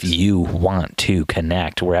 Or six. If you want to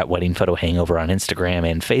connect, we're at Wedding Photo Hangover on Instagram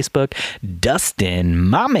and Facebook. Dustin,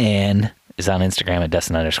 my man, is on Instagram at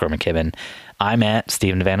Dustin_McKibben. I'm at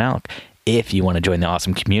Steven Van Alk. If you want to join the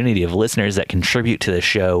awesome community of listeners that contribute to the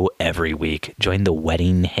show every week, join the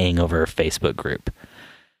Wedding Hangover Facebook group.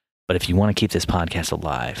 But if you want to keep this podcast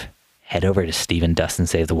alive, head over to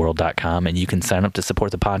StevenDustinSaveTheWorld.com and you can sign up to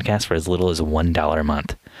support the podcast for as little as $1 a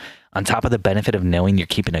month. On top of the benefit of knowing you're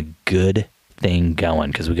keeping a good thing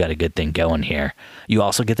going, because we got a good thing going here, you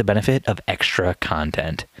also get the benefit of extra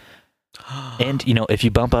content. And, if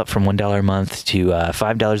you bump up from $1 a month to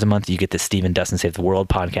 $5 a month, you get the Steven Dustin Save the World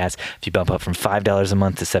podcast. If you bump up from $5 a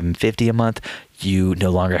month to $7.50 a month, you no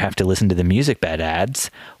longer have to listen to the music bed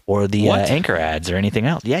ads or the Anchor ads or anything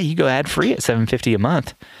else. Yeah, you go ad free at $7.50 a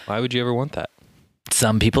month. Why would you ever want that?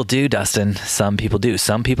 Some people do, Dustin. Some people do.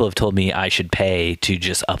 Some people have told me I should pay to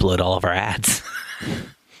just upload all of our ads.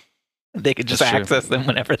 They could just That's true. access them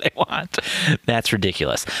whenever they want. That's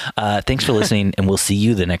ridiculous. Thanks for listening, and we'll see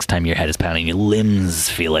you the next time your head is pounding, your limbs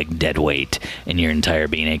feel like dead weight, and your entire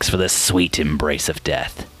being aches for the sweet embrace of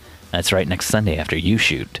death. That's right, next Sunday after you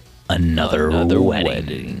shoot another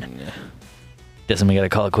wedding. Doesn't we got to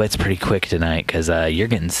call it quits pretty quick tonight because you're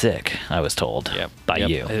getting sick, I was told, by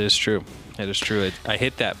you. It is true. It is true. I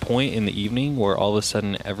hit that point in the evening where all of a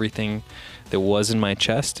sudden everything that was in my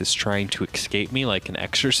chest is trying to escape me like an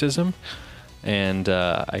exorcism, and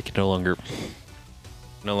I can no longer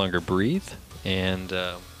breathe, and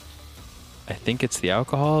I think it's the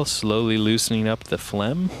alcohol slowly loosening up the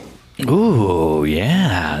phlegm. Ooh,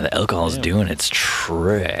 yeah, the alcohol's doing its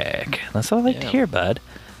trick. That's all I like to hear, bud.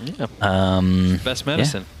 Yeah. Best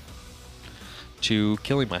medicine to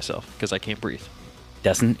killing myself because I can't breathe.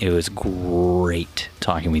 Dustin, it was great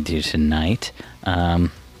talking with you tonight. And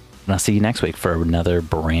I'll see you next week for another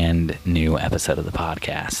brand new episode of the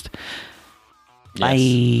podcast.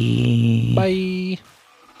 Yes. Bye. Bye.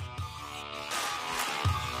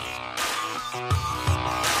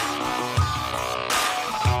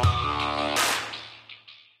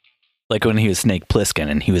 Like when he was Snake Plissken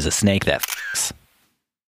and he was a snake that f***s.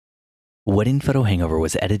 Wedding Photo Hangover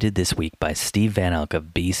was edited this week by Steve Van Elk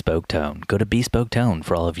of Bespoke Tone. Go to Bespoke Tone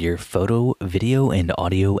for all of your photo, video, and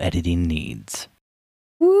audio editing needs.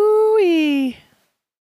 Woo-wee!